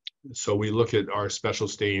 so we look at our special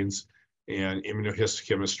stains and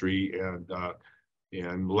immunohistochemistry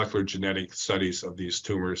and molecular genetic studies of these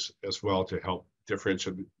tumors as well to help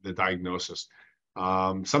differentiate the diagnosis.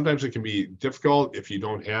 Sometimes it can be difficult if you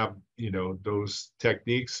don't have, those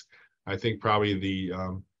techniques. I think probably the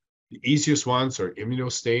easiest ones are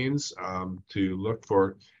immunostains to look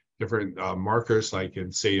for different markers, like in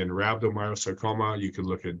rhabdomyosarcoma, you can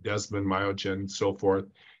look at desmin, myogen, so forth,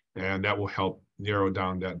 and that will help narrow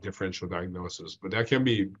down that differential diagnosis. But that can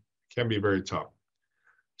be very tough.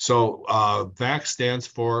 So VAC stands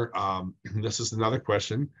for, this is another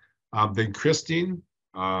question, vincristine,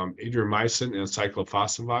 adriamycin, and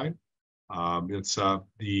cyclophosphamide. It's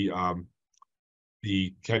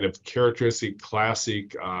the kind of characteristic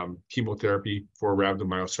classic chemotherapy for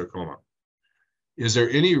rhabdomyosarcoma. Is there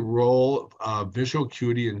any role of visual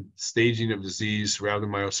acuity in staging of disease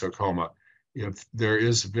rhabdomyosarcoma? If there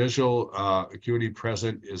is visual acuity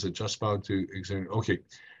present, is it justified to examine? Okay,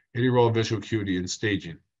 any role of visual acuity in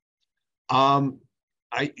staging? I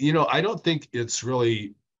don't think it's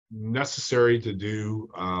really necessary to do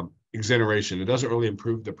exoneration. It doesn't really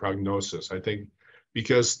improve the prognosis, I think,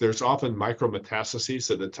 because there's often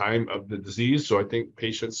micrometastases at the time of the disease. So I think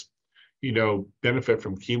patients, benefit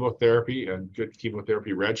from chemotherapy and good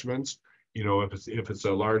chemotherapy regimens. If it's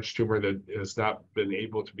a large tumor that has not been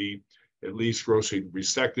able to be at least grossly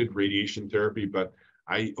resected, radiation therapy. But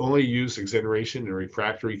I only use exoneration in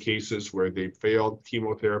refractory cases where they failed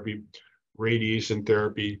chemotherapy, radiation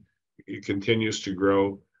therapy. It continues to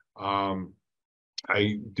grow.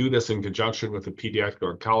 I do this in conjunction with a pediatric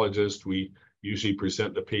oncologist. We usually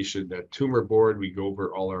present the patient at tumor board. We go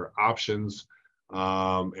over all our options.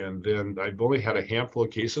 And then I've only had a handful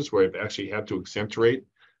of cases where I've actually had to exenterate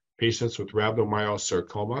patients with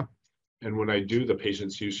rhabdomyosarcoma. And when I do, the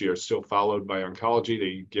patients usually are still followed by oncology.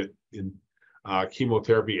 They get in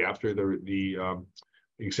chemotherapy after the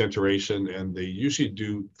exenteration, and they usually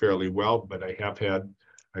do fairly well. But I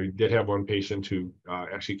did have one patient who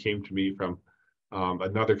actually came to me from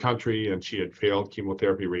another country, and she had failed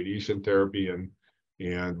chemotherapy, radiation therapy,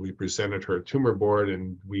 and we presented her tumor board,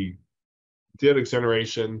 and we did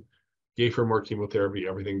exoneration. gave her more chemotherapy,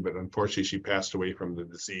 everything, but unfortunately she passed away from the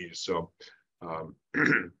disease. So,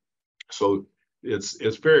 so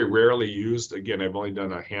it's very rarely used. Again, I've only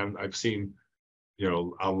done I've seen,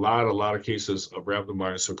 a lot of cases of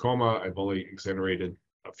rhabdomyosarcoma. I've only exonerated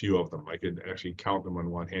a few of them. I could actually count them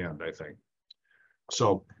on one hand, I think.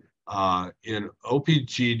 So in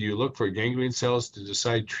OPG, do you look for ganglion cells to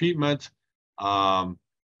decide treatment,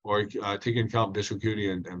 or take into account visual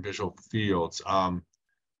acuity and visual fields?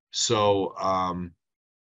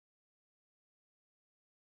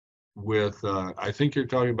 With I think you're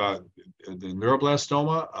talking about the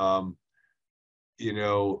neuroblastoma.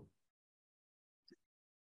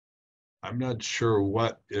 I'm not sure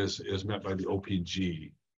what is meant by the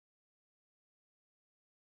OPG.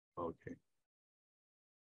 Okay.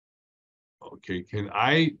 Okay. Can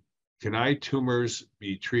eye tumors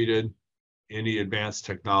be treated? Any advanced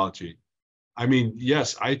technology? I mean,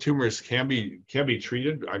 yes, eye tumors can be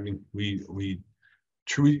treated. I mean, we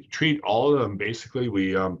treat all of them. Basically,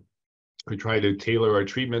 we try to tailor our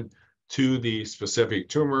treatment to the specific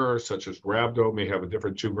tumor, such as rhabdo may have a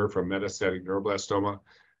different tumor from metastatic neuroblastoma,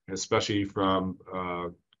 especially from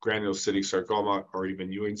granulocytic sarcoma or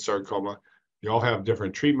even Ewing sarcoma. They all have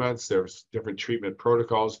different treatments. There's different treatment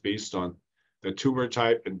protocols based on the tumor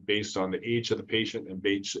type and based on the age of the patient and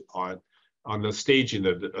based on the staging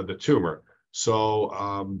of the tumor.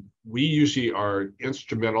 So we usually are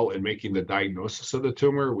instrumental in making the diagnosis of the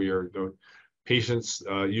tumor. The patients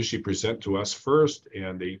usually present to us first,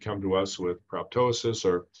 and they come to us with proptosis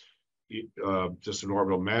or just an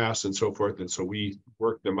orbital mass and so forth. And so we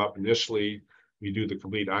work them up initially. We do the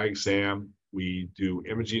complete eye exam. We do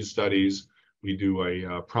imaging studies. We do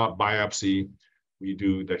a prompt biopsy. We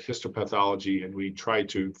do the histopathology, and we try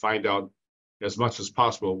to find out as much as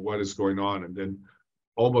possible what is going on. And then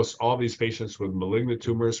almost all these patients with malignant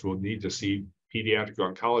tumors will need to see pediatric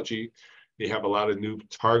oncology. They have a lot of new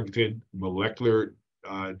targeted molecular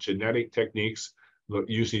genetic techniques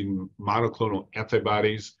using monoclonal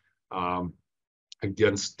antibodies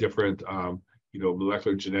against different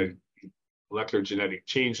molecular genetic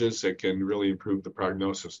changes that can really improve the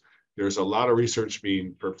prognosis. There's a lot of research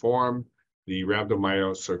being performed. The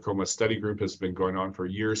Rhabdomyosarcoma study group has been going on for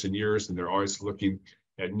years and years, and they're always looking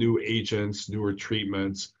at new agents, newer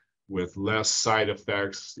treatments with less side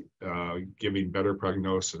effects, giving better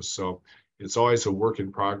prognosis. So it's always a work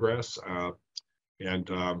in progress. And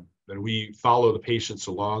we follow the patients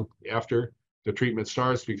along after the treatment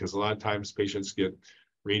starts, because a lot of times patients get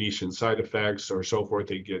radiation side effects or so forth.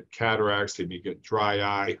 They get cataracts, they may get dry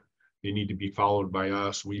eye. They need to be followed by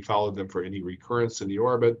us. We follow them for any recurrence in the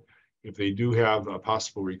orbit. If they do have a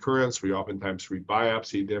possible recurrence, we oftentimes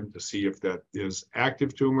rebiopsy them to see if that is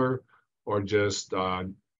active tumor or just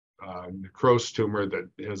necrosis tumor that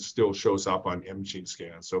still shows up on imaging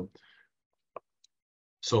scans.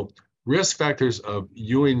 So risk factors of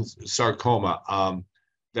Ewing sarcoma.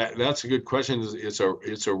 That's a good question. It's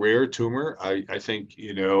a rare tumor. I think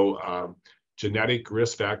genetic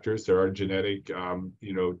risk factors. There are genetic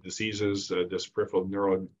diseases. This peripheral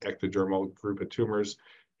neuroectodermal group of tumors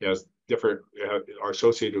has are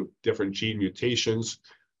associated with different gene mutations.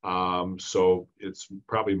 So it's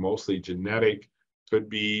probably mostly genetic. Could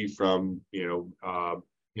be from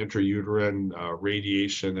intrauterine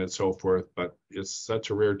radiation and so forth, but it's such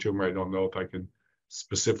a rare tumor. I don't know if I can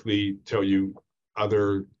specifically tell you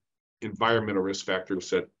other environmental risk factors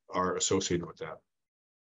that are associated with that.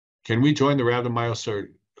 Can we join the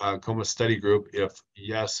rhabdomyosarcoma study group? If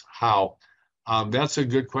yes, how? That's a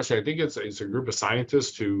good question. I think it's a group of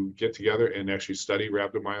scientists who get together and actually study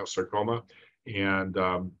rhabdomyosarcoma, and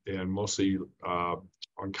mostly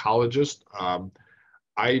oncologists.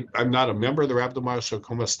 I'm not a member of the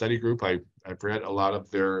Rhabdomyosarcoma study group. I've read a lot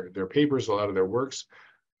of their papers, a lot of their works.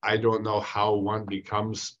 I don't know how one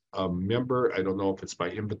becomes a member. I don't know if it's by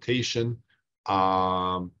invitation.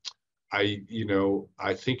 I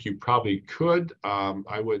think you probably could.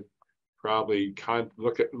 I would probably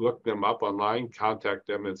look them up online, contact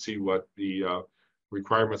them, and see what the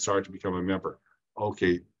requirements are to become a member.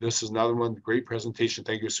 Okay, this is another one. Great presentation.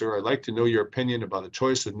 Thank you, sir. I'd like to know your opinion about the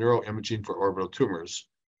choice of neuroimaging for orbital tumors.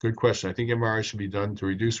 Good question. I think MRI should be done to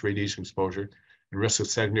reduce radiation exposure and risk of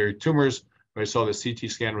secondary tumors. But I saw the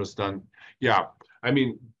CT scan was done. Yeah, I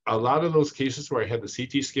mean, a lot of those cases where I had the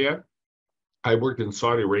CT scan, I worked in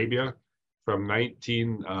Saudi Arabia from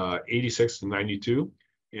 1986 to 92.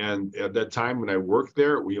 And at that time when I worked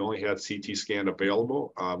there, we only had CT scan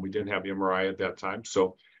available. We didn't have MRI at that time.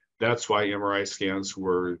 So that's why MRI scans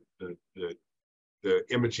were the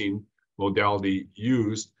imaging modality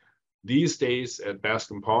used. These days at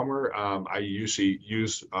Bascom Palmer, I usually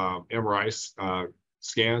use MRIs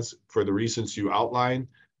scans for the reasons you outlined.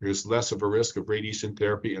 There's less of a risk of radiation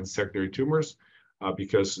therapy and secondary tumors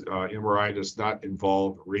because MRI does not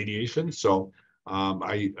involve radiation. So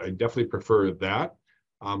I definitely prefer that.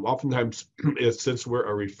 Oftentimes, since we're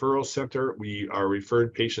a referral center, we are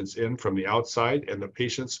referred patients in from the outside, and the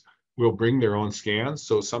patients will bring their own scans.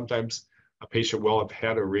 So sometimes a patient will have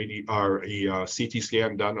had a CT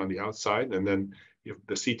scan done on the outside, and then if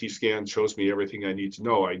the CT scan shows me everything I need to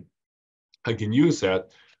know, I can use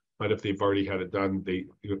that. But if they've already had it done, they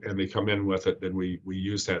come in with it, then we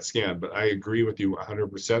use that scan. But I agree with you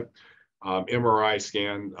 100%. MRI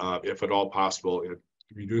scan, if at all possible, it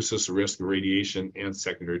reduces the risk of radiation and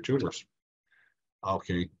secondary tumors.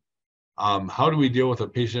 Okay. How do we deal with a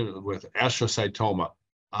patient with astrocytoma?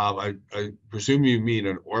 I presume you mean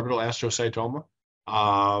an orbital astrocytoma.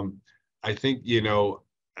 I think,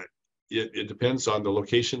 it depends on the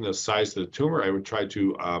location, the size of the tumor. I would try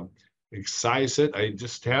to excise it. I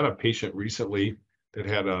just had a patient recently that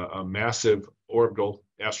had a massive orbital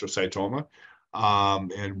astrocytoma.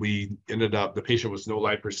 And we ended up, the patient was no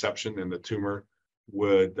light perception, and the tumor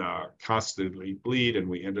would constantly bleed, and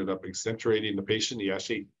we ended up excentrating the patient. He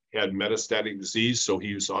actually had metastatic disease, so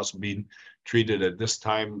he was also being treated at this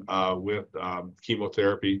time with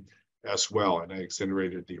chemotherapy as well, and I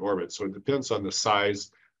exonerated the orbit. So it depends on the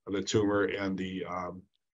size of the tumor and the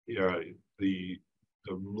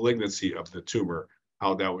malignancy of the tumor,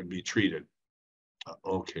 how that would be treated.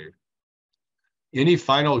 Okay. Any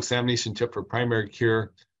final examination tip for primary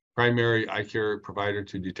eye care provider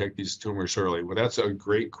to detect these tumors early? Well, that's a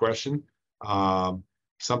great question.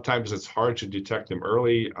 Sometimes it's hard to detect them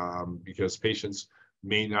early because patients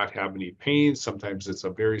may not have any pain. Sometimes it's a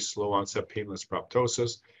very slow onset painless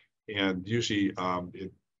proptosis. And usually the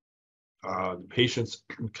patients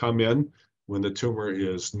come in when the tumor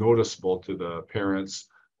is noticeable to the parents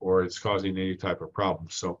or it's causing any type of problem.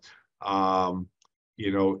 So,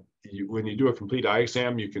 when you do a complete eye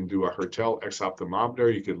exam, you can do a Hertel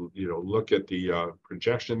exophthalmometer. You can, look at the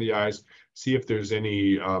projection in the eyes, see if there's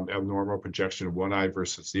any abnormal projection of one eye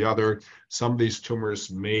versus the other. Some of these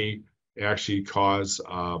tumors may actually cause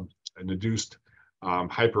an induced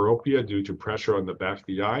hyperopia due to pressure on the back of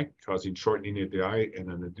the eye, causing shortening of the eye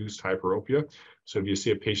and an induced hyperopia. So if you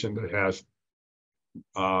see a patient that has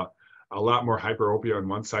a lot more hyperopia on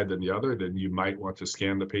one side than the other, then you might want to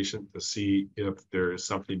scan the patient to see if there is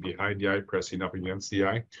something behind the eye pressing up against the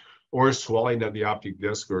eye, or swelling of the optic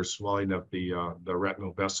disc or swelling of the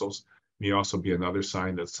retinal vessels may also be another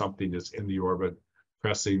sign that something is in the orbit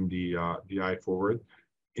pressing the eye forward.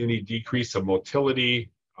 Any decrease of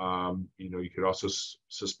motility, you could also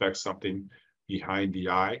suspect something behind the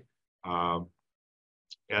eye. And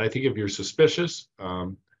I think if you're suspicious,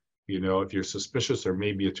 if you're suspicious there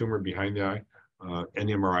may be a tumor behind the eye, an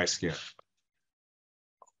MRI scan.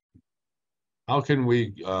 How can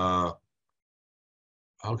we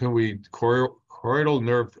choroidal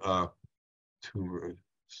nerve tumors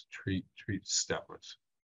treat stepless?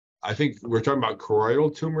 I think we're talking about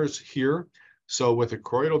choroidal tumors here. So with the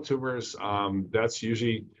choroidal tumors, that's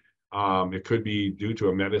usually it could be due to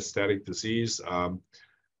a metastatic disease. And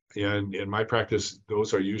in my practice,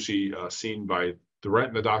 those are usually seen by the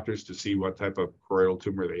retina doctors to see what type of choroidal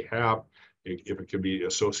tumor they have, if it can be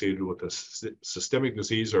associated with a systemic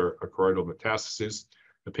disease or a choroidal metastasis.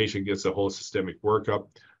 The patient gets a whole systemic workup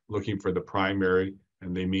looking for the primary,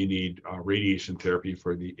 and they may need radiation therapy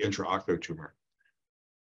for the intraocular tumor.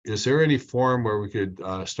 Is there any forum where we could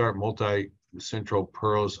start multi-central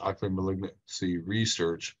pearls ocular malignancy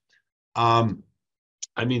research?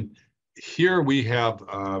 Here we have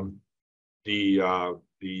the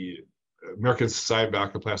American Society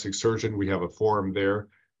of Oculoplastic Surgeon. We have a forum there.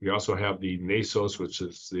 We also have the NASOS, which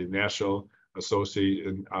is the National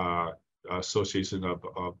Association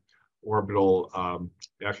of Orbital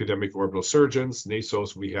Academic Orbital Surgeons.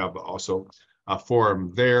 NASOS, we have also a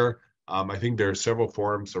forum there. I think there are several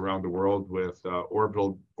forums around the world with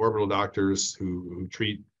orbital doctors who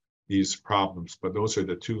treat these problems, but those are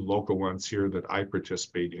the two local ones here that I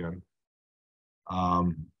participate in.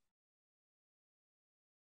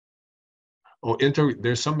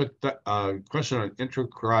 There's some question on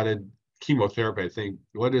intracarotid chemotherapy, I think.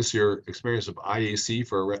 What is your experience of IAC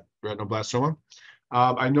for retinoblastoma?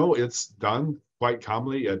 I know it's done quite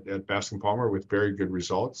commonly at Bascom with very good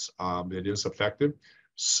results. It is effective.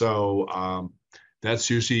 So that's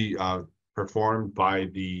usually performed by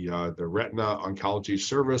the retina oncology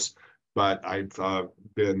service, but I've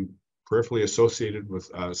been peripherally associated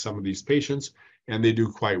with some of these patients, and they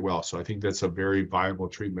do quite well. So I think that's a very viable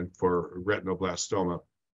treatment for retinoblastoma.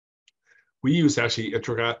 We use actually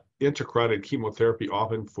intracarotid chemotherapy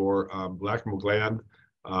often for lacrimal gland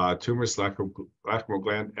tumors, lacrimal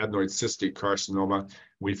gland adenoid cystic carcinoma.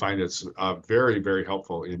 We find it's very, very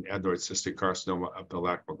helpful in adenoid cystic carcinoma of the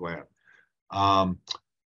lacrimal gland.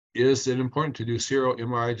 Is it important to do serial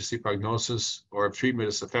MRI to see prognosis, or if treatment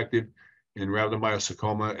is effective in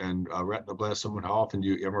rhabdomyosarcoma and retinoblastoma? How often do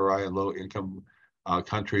you MRI in low-income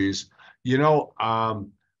countries?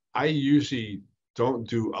 I usually don't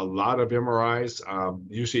do a lot of MRIs.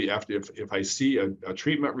 Usually, if I see a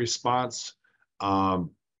treatment response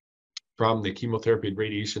from the chemotherapy and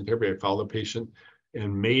radiation therapy, I follow the patient,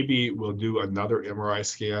 and maybe we'll do another MRI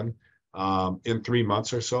scan in 3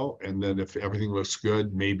 months or so. And then if everything looks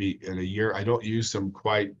good, maybe in a year. I don't use them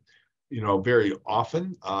quite, very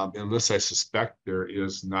often, unless I suspect there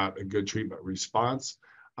is not a good treatment response.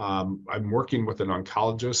 I'm working with an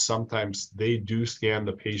oncologist. Sometimes they do scan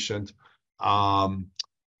the patient, and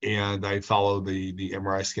I follow the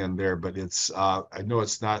MRI scan there, but I know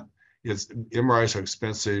MRIs are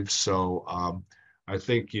expensive. So I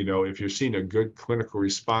think, if you're seeing a good clinical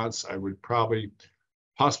response, I would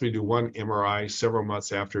possibly do one MRI several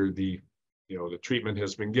months after the treatment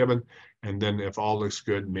has been given. And then if all looks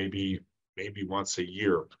good, maybe once a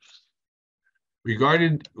year.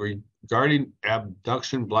 Regarding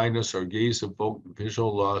abduction, blindness, or gaze-evoked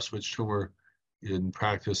visual loss, which tumor in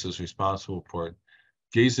practice is responsible for it?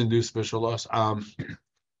 Gaze-induced visual loss.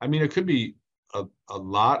 It could be a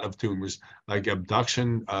lot of tumors, like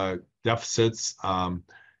abduction deficits.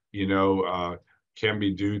 Can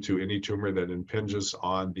be due to any tumor that impinges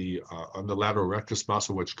on the lateral rectus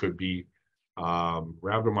muscle, which could be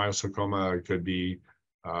rhabdomyosarcoma. It could be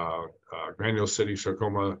granulocytic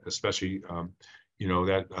sarcoma, especially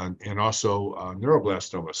and also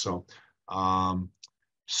neuroblastoma.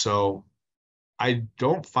 So I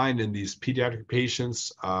don't find in these pediatric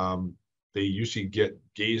patients they usually get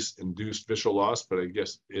gaze-induced visual loss, but I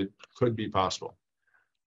guess it could be possible.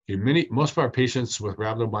 Okay, most of our patients with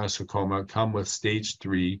rhabdomyosarcoma come with stage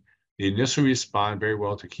 3. They initially respond very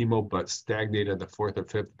well to chemo, but stagnate at the 4th or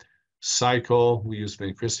 5th cycle. We use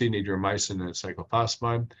vincristine, adriamycin, and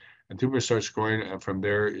cyclophosphamide, and tumor starts growing, and from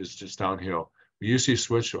there is just downhill. We usually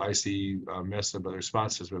switch to IC medicine, but the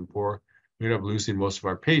response has been poor. We end up losing most of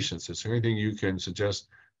our patients. Is there anything you can suggest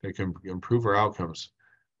that can improve our outcomes?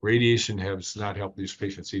 Radiation has not helped these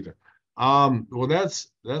patients either. Well, that's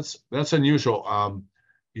unusual.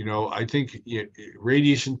 I think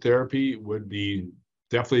radiation therapy would be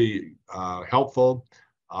definitely helpful.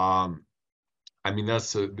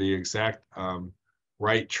 That's the exact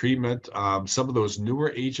right treatment. Some of those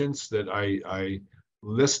newer agents that I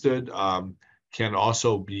listed can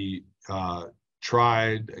also be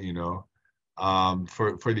tried,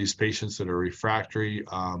 for these patients that are refractory.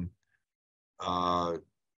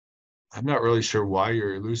 I'm not really sure why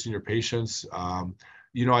you're losing your patients.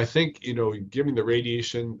 I think, giving the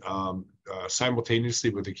radiation simultaneously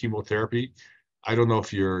with the chemotherapy, I don't know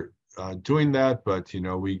if you're doing that, but,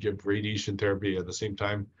 we give radiation therapy at the same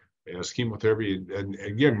time as chemotherapy. And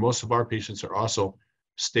again, most of our patients are also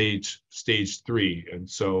stage 3. And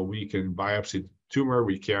so we can biopsy the tumor.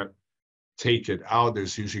 We can't take it out.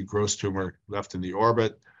 There's usually gross tumor left in the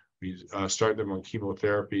orbit. We start them on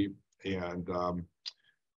chemotherapy, and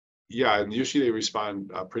and usually they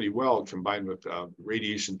respond pretty well combined with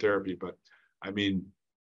radiation therapy. But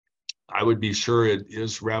I would be sure it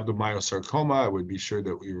is rhabdomyosarcoma. I would be sure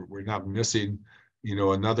that we're not missing,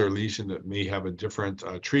 another lesion that may have a different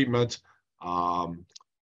treatment,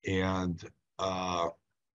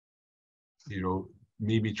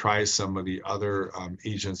 maybe try some of the other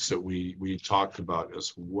agents that we talked about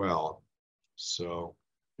as well. So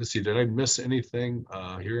let's see, did I miss anything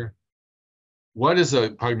here? What is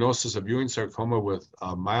a prognosis of Ewing sarcoma with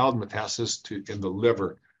mild metastasis in the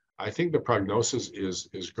liver? I think the prognosis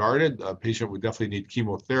is guarded. A patient would definitely need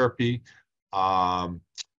chemotherapy.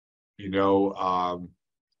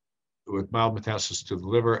 With mild metastasis to the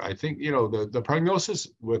liver, I think the prognosis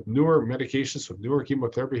with newer medications, with newer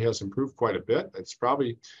chemotherapy, has improved quite a bit. It's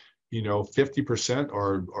probably 50%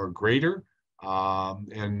 or greater.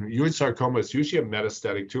 And Ewing sarcoma is usually a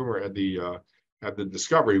metastatic tumor at the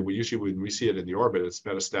discovery. When we see it in the orbit, it's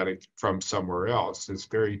metastatic from somewhere else. It's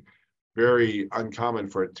very, very uncommon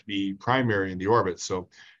for it to be primary in the orbit. So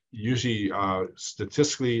usually,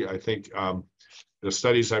 statistically, I think the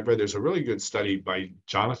studies I've read, there's a really good study by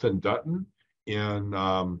Jonathan Dutton in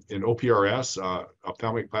OPRS,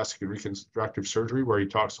 ophthalmic plastic and reconstructive surgery, where he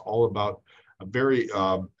talks all about a very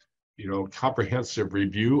comprehensive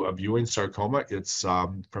review of Ewing sarcoma. It's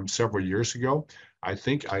from several years ago. I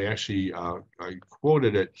think I actually I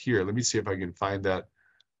quoted it here. Let me see if I can find that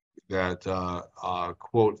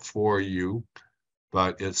quote for you,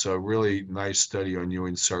 but it's a really nice study on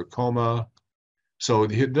Ewing sarcoma. So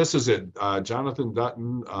this is it, Jonathan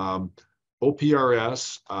Dutton,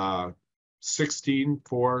 OPRS 16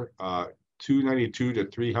 for 292 to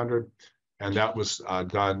 300, and that was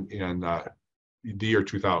done in the year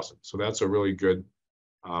 2000. So that's a really good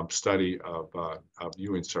study of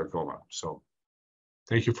Ewing sarcoma. So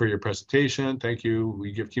thank you for your presentation. Thank you.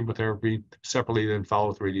 We give chemotherapy separately, then follow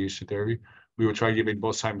with radiation therapy. We will try giving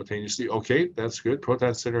both simultaneously. Okay, that's good.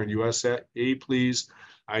 Proton Center in USA, please.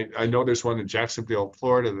 I know there's one in Jacksonville,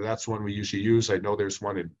 Florida. That's one we usually use. I know there's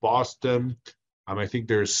one in Boston. I think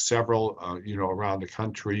there's several, around the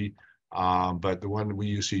country. But the one we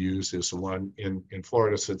usually use is the one in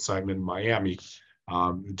Florida, since I'm in Miami.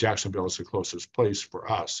 Jacksonville is the closest place for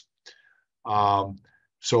us.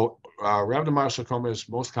 So rhabdomyosarcoma is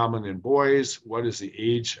most common in boys. What is the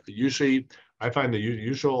age? Usually, I find the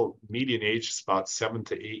usual median age is about 7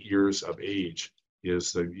 to 8 years of age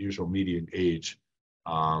is the usual median age.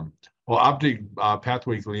 Optic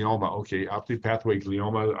pathway glioma. Okay, optic pathway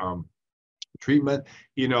glioma treatment.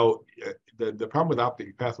 The problem with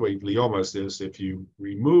optic pathway gliomas is if you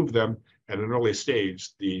remove them at an early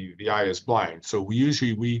stage, the eye is blind. So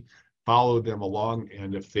we follow them along,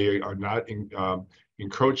 and if they are not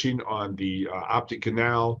encroaching on the optic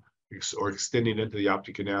canal or extending into the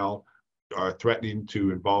optic canal, are threatening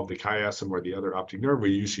to involve the chiasm or the other optic nerve,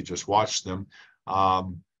 we usually just watch them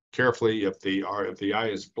carefully. If the eye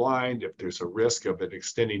is blind, if there's a risk of it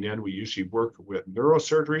extending in, we usually work with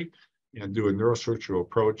neurosurgery and do a neurosurgical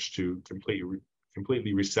approach to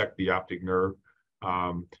completely resect the optic nerve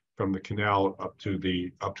from the canal up to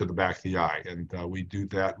the back of the eye, and we do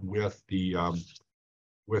that with the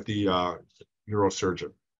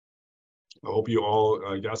neurosurgeon. I hope you all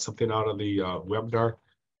got something out of the webinar,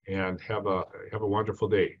 and have a wonderful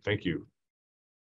day. Thank you.